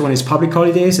 The first one is public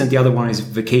holidays and the other one is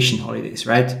vacation holidays,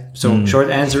 right? So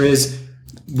short answer is,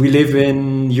 we live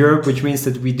in Europe, which means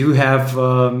that we do have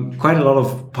quite a lot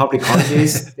of public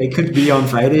holidays. They could be on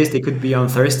Fridays, they could be on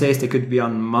Thursdays, they could be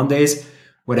on Mondays,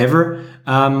 whatever.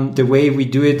 The way we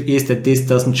do it is that this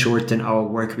doesn't shorten our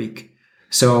work week.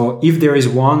 So if there is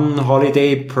one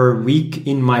holiday per week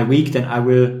in my week, then I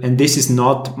will, and this is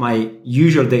not my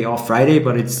usual day off Friday,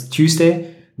 but it's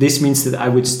Tuesday. This means that I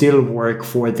would still work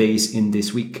 4 days in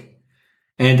this week.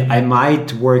 and I might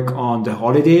work on the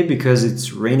holiday because it's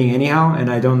raining anyhow and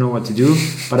I don't know what to do.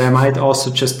 But I might also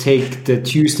just take the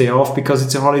Tuesday off because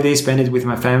it's a holiday, spend it with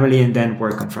my family, and then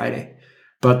work on Friday.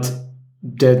 But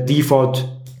the default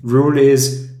rule is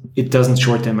it doesn't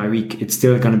shorten my week. It's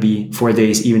still going to be 4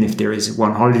 days, even if there is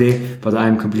one holiday, but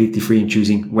I'm completely free in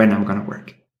choosing when I'm going to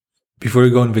work. Before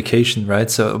you go on vacation, right?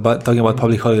 So talking about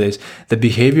public holidays, the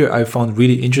behavior I found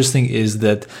really interesting is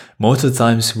that most of the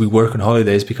times we work on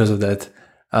holidays because of that.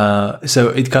 So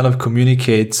it kind of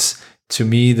communicates to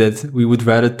me that we would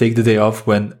rather take the day off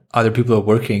when other people are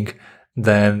working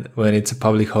than when it's a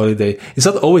public holiday. It's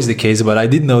not always the case, but I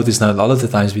did notice that a lot of the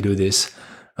times we do this,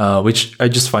 which I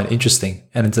just find interesting,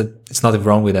 and it's nothing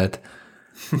wrong with that.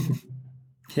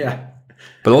 Yeah.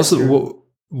 But also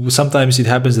sometimes it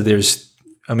happens that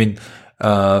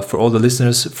for all the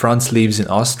listeners, Franz lives in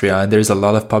Austria, and there's a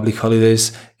lot of public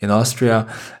holidays in Austria.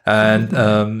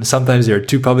 And sometimes there are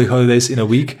 2 public holidays in a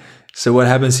week. So what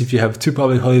happens if you have 2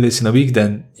 public holidays in a week?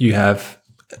 Then you have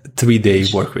a 3-day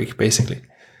work week, basically.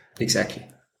 Exactly.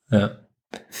 Yeah.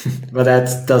 But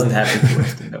that doesn't happen too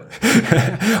often, though.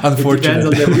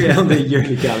 Unfortunately. It depends on the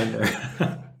yearly calendar.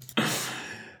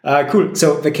 Cool.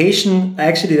 So vacation,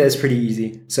 actually, that's pretty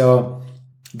easy. So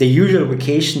the usual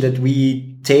vacation that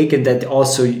we take, and that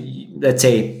also, let's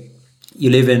say you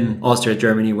live in Austria,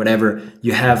 Germany, whatever,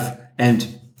 you have, and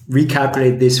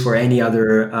recalculate this for any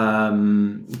other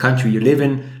country you live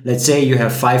in. Let's say you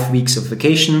have 5 weeks of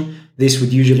vacation. This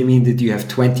would usually mean that you have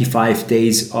 25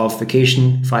 days of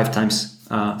vacation, 5 times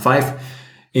 5.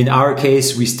 In our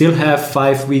case, we still have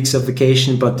 5 weeks of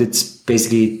vacation, but it's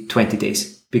basically 20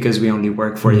 days because we only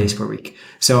work 4 days per week.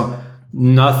 So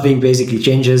nothing basically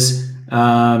changes.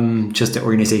 Just the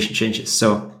organization changes.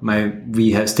 So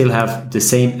we still have the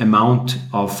same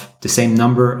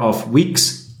number of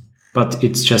weeks, but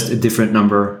it's just a different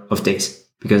number of days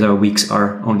because our weeks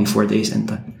are only 4 days and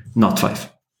not 5.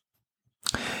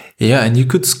 Yeah, and you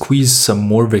could squeeze some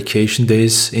more vacation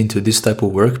days into this type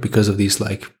of work because of these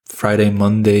like Friday,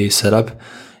 Monday setup.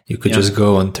 You could just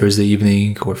go on Thursday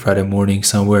evening or Friday morning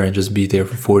somewhere and just be there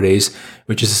for 4 days,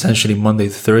 which is essentially Monday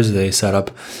to Thursday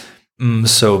setup.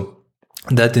 So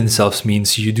that in itself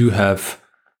means you do have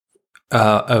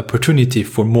opportunity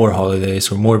for more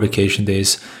holidays or more vacation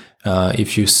days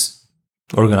if you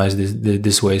organize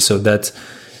this way. So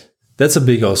that's a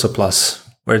big also plus.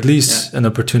 Or at least an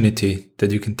opportunity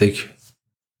that you can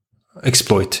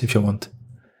exploit if you want.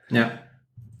 Yeah.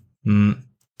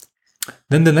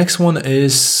 Then the next one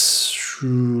is,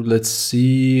 let's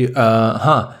see,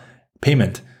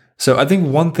 payment. So I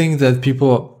think one thing that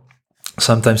people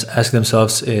sometimes ask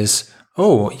themselves is,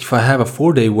 if I have a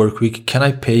 4-day work week, can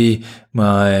I pay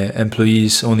my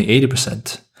employees only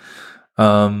 80%?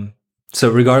 So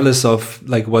regardless of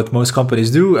like what most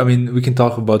companies do, I mean, we can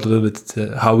talk about a little bit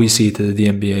how we see it at the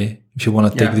d.MBA. If you want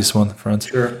to take this one, Franz.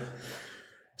 Sure.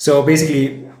 So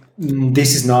basically,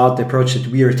 this is not the approach that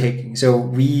we are taking. So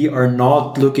we are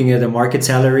not looking at a market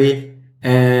salary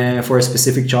for a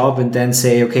specific job and then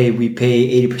say, okay, we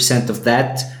pay 80% of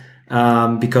that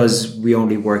because we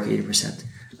only work 80%.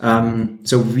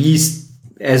 So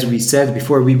as we said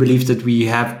before, we believe that we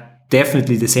have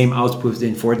definitely the same output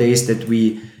in 4 days that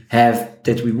we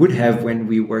would have when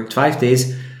we worked 5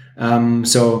 days.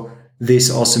 So this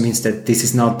also means that this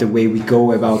is not the way we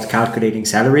go about calculating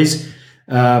salaries.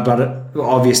 But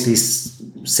obviously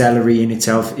salary in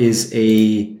itself is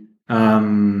a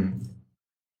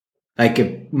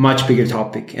much bigger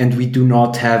topic, and we do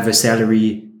not have a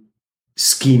salary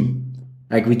scheme.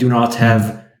 Like we do not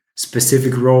have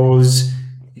specific roles,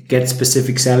 get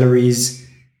specific salaries,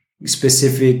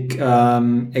 specific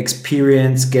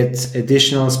experience, get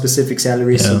additional specific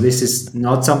salaries. So this is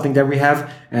not something that we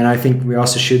have, and I think we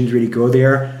also shouldn't really go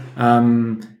there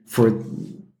for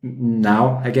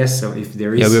now, I guess. So if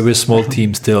there is, we're a small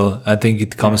team still. I think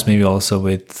it comes maybe also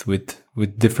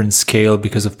with different scale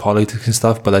because of politics and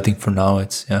stuff. But I think for now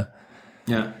it's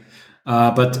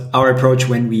but our approach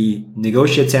when we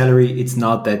negotiate salary, it's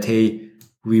not that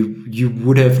you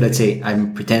would have, let's say,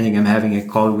 I'm pretending I'm having a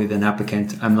call with an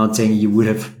applicant. I'm not saying you would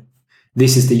have,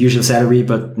 this is the usual salary,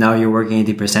 but now you're working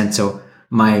 80%. So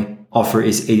my offer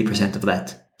is 80% of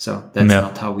that. So that's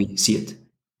not how we see it.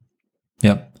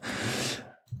 Yeah.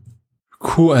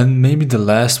 Cool. And maybe the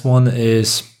last one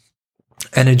is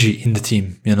energy in the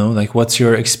team, like what's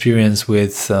your experience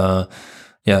with,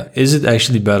 is it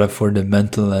actually better for the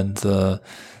mental and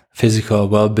physical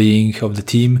well-being of the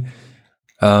team?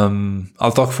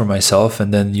 I'll talk for myself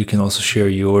and then you can also share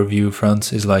your view,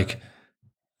 Franz. Is like,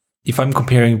 if I'm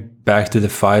comparing back to the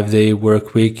 5-day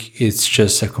work week, it's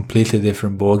just a completely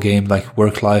different ball game. Like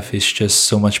work life is just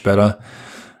so much better.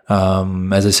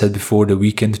 As I said before, the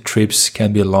weekend trips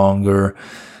can be longer.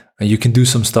 You can do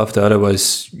some stuff that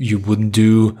otherwise you wouldn't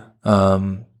do.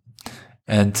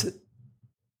 And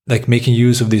like making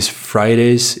use of these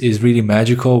Fridays is really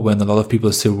magical when a lot of people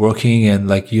are still working and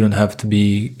like you don't have to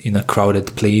be in a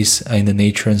crowded place in the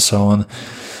nature and so on.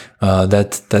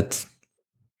 That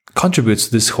contributes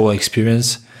to this whole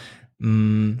experience.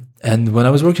 And when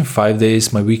I was working 5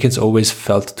 days, my weekends always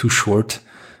felt too short.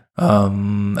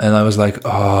 And I was like,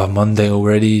 oh, Monday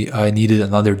already. I needed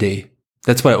another day.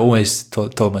 That's why I always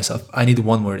told myself, I need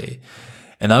one more day.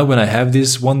 And now when I have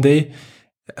this one day,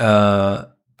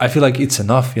 I feel like it's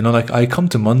enough. You know, like I come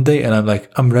to Monday and I'm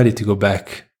like, I'm ready to go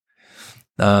back.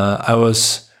 I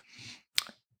was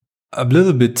a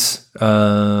little bit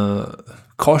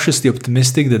cautiously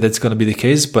optimistic that that's going to be the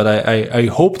case, but I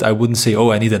hoped I wouldn't say,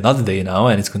 oh, I need another day now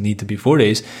and it's going to need to be 4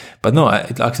 days. But no,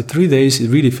 after 3 days, it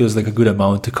really feels like a good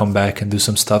amount to come back and do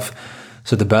some stuff.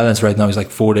 So the balance right now is like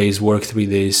 4 days work, 3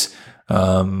 days,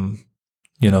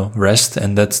 rest.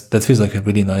 And that feels like a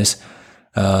really nice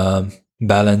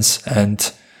balance.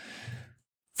 And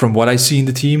from what I see in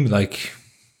the team, like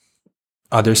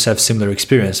others have similar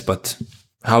experience, but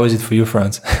how is it for you,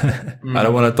 Franz? I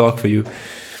don't want to talk for you.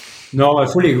 No, I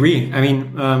fully agree. I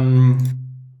mean,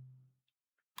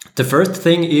 the first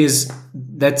thing is,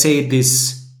 let's say,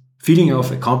 this feeling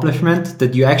of accomplishment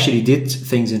that you actually did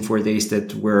things in 4 days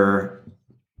that were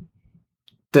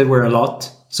a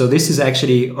lot. So this is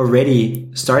actually already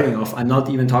starting off. I'm not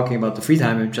even talking about the free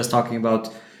time. I'm just talking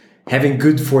about having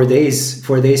good 4 days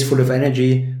full of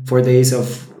energy, 4 days of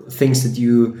things that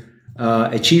you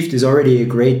achieved is already a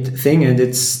great thing. And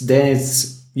it's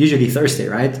usually Thursday,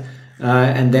 right?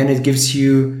 And then it gives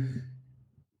you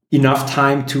enough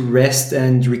time to rest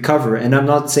and recover. And I'm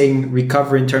not saying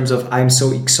recover in terms of I'm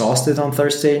so exhausted on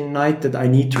Thursday night that I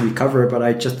need to recover, but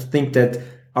I just think that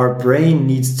our brain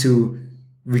needs to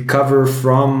recover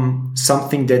from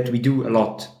something that we do a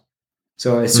lot.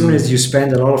 So as soon as you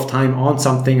spend a lot of time on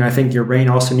something, I think your brain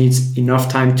also needs enough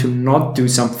time to not do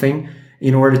something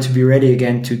in order to be ready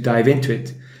again to dive into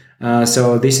it.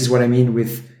 So this is what I mean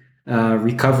with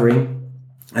recovering.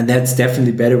 And that's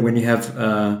definitely better when you have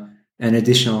an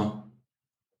additional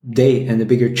day and a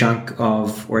bigger chunk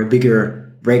or a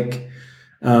bigger break.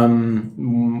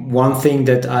 One thing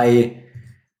that I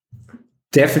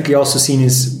definitely also seen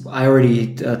is I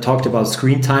already talked about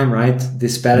screen time, right?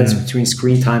 This balance between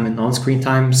screen time and non-screen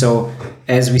time. So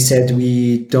as we said,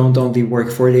 we don't only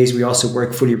work 4 days, we also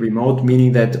work fully remote,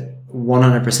 meaning that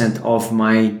 100% of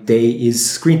my day is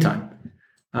screen time.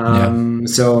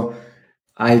 So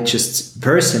I just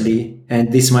personally,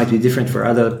 and this might be different for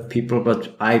other people,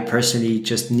 but I personally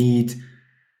just need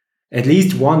at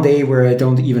least 1 day where I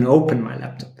don't even open my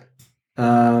laptop.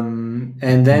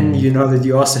 And then you know that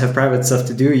you also have private stuff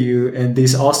to do. And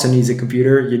this also needs a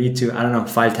computer. You need to,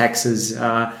 file taxes,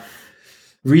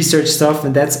 research stuff,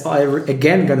 and that's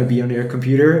again going to be on your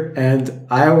computer. And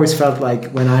I always felt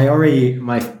like when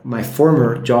my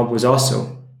former job was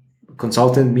also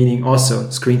consultant, meaning also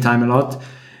screen time a lot.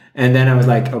 And then I was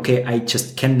like, okay, I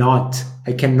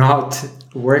cannot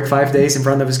work 5 days in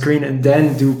front of a screen and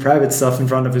then do private stuff in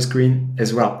front of a screen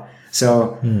as well.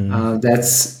 So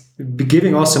that's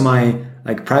giving also my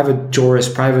private chores,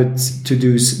 private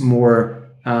to-dos more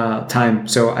time.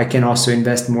 So I can also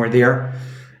invest more there.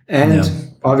 And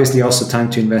obviously also time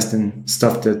to invest in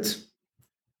stuff that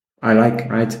I like,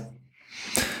 right?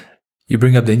 You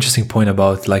bring up the interesting point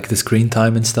about the screen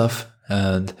time and stuff.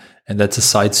 And that's a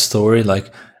side story.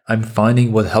 I'm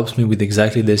finding what helps me with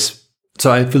exactly this.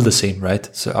 So I feel the same, right?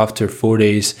 So after 4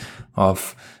 days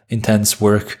of intense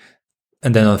work,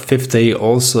 and then on the 5th day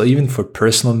also, even for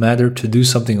personal matter, to do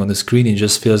something on the screen, it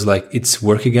just feels like it's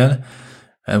work again.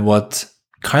 And what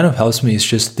kind of helps me is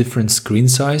just different screen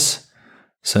size.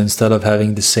 So instead of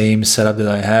having the same setup that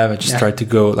I have, I just try to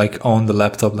go on the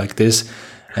laptop like this.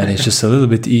 And it's just a little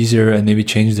bit easier, and maybe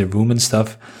change the room and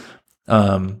stuff.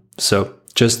 So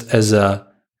just as a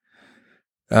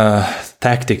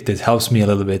tactic that helps me a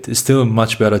little bit, it's still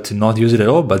much better to not use it at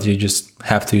all, but you just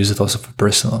have to use it also for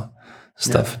personal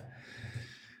stuff.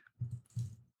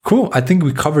 Cool. I think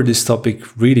we covered this topic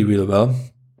really, really well.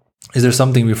 Is there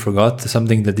something we forgot?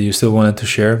 Something that you still wanted to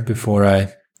share before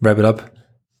I wrap it up?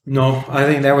 No, I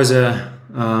think that was a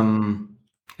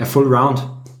full round.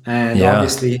 And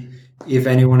obviously, if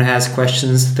anyone has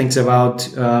questions, thinks about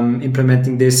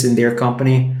implementing this in their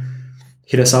company,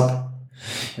 hit us up.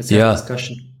 Let's have a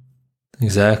discussion.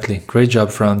 Exactly. Great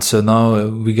job, Franz. So now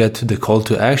we get to the call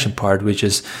to action part, which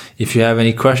is if you have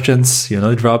any questions,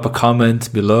 drop a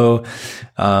comment below.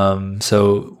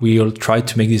 So we'll try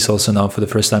to make this also now for the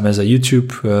first time as a YouTube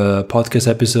podcast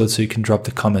episode. So you can drop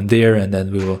the comment there and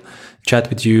then we will chat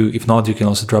with you. If not, you can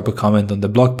also drop a comment on the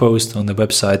blog post on the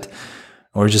website,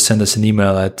 or just send us an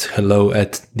email at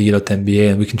hello@d.MBA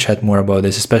and we can chat more about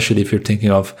this, especially if you're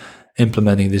thinking of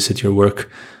implementing this at your work.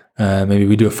 Maybe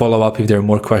we do a follow-up if there are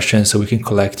more questions, so we can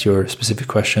collect your specific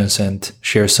questions and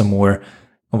share some more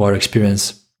of our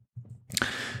experience.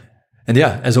 And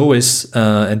yeah, as always,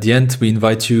 at the end, we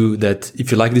invite you that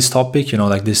if you like this topic,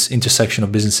 like this intersection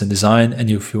of business and design, and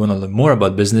if you want to learn more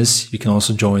about business, you can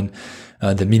also join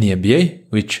the mini MBA,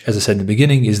 which, as I said in the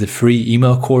beginning, is the free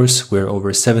email course where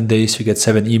over 7 days you get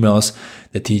 7 emails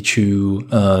that teach you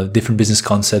different business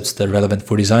concepts that are relevant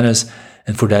for designers.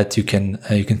 And for that, you can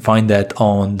find that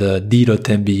on the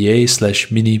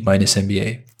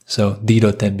d.MBA/mini-MBA. So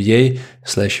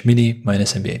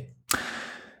d.MBA/mini-MBA.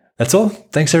 That's all.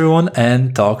 Thanks everyone,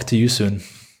 and talk to you soon.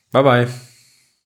 Bye bye.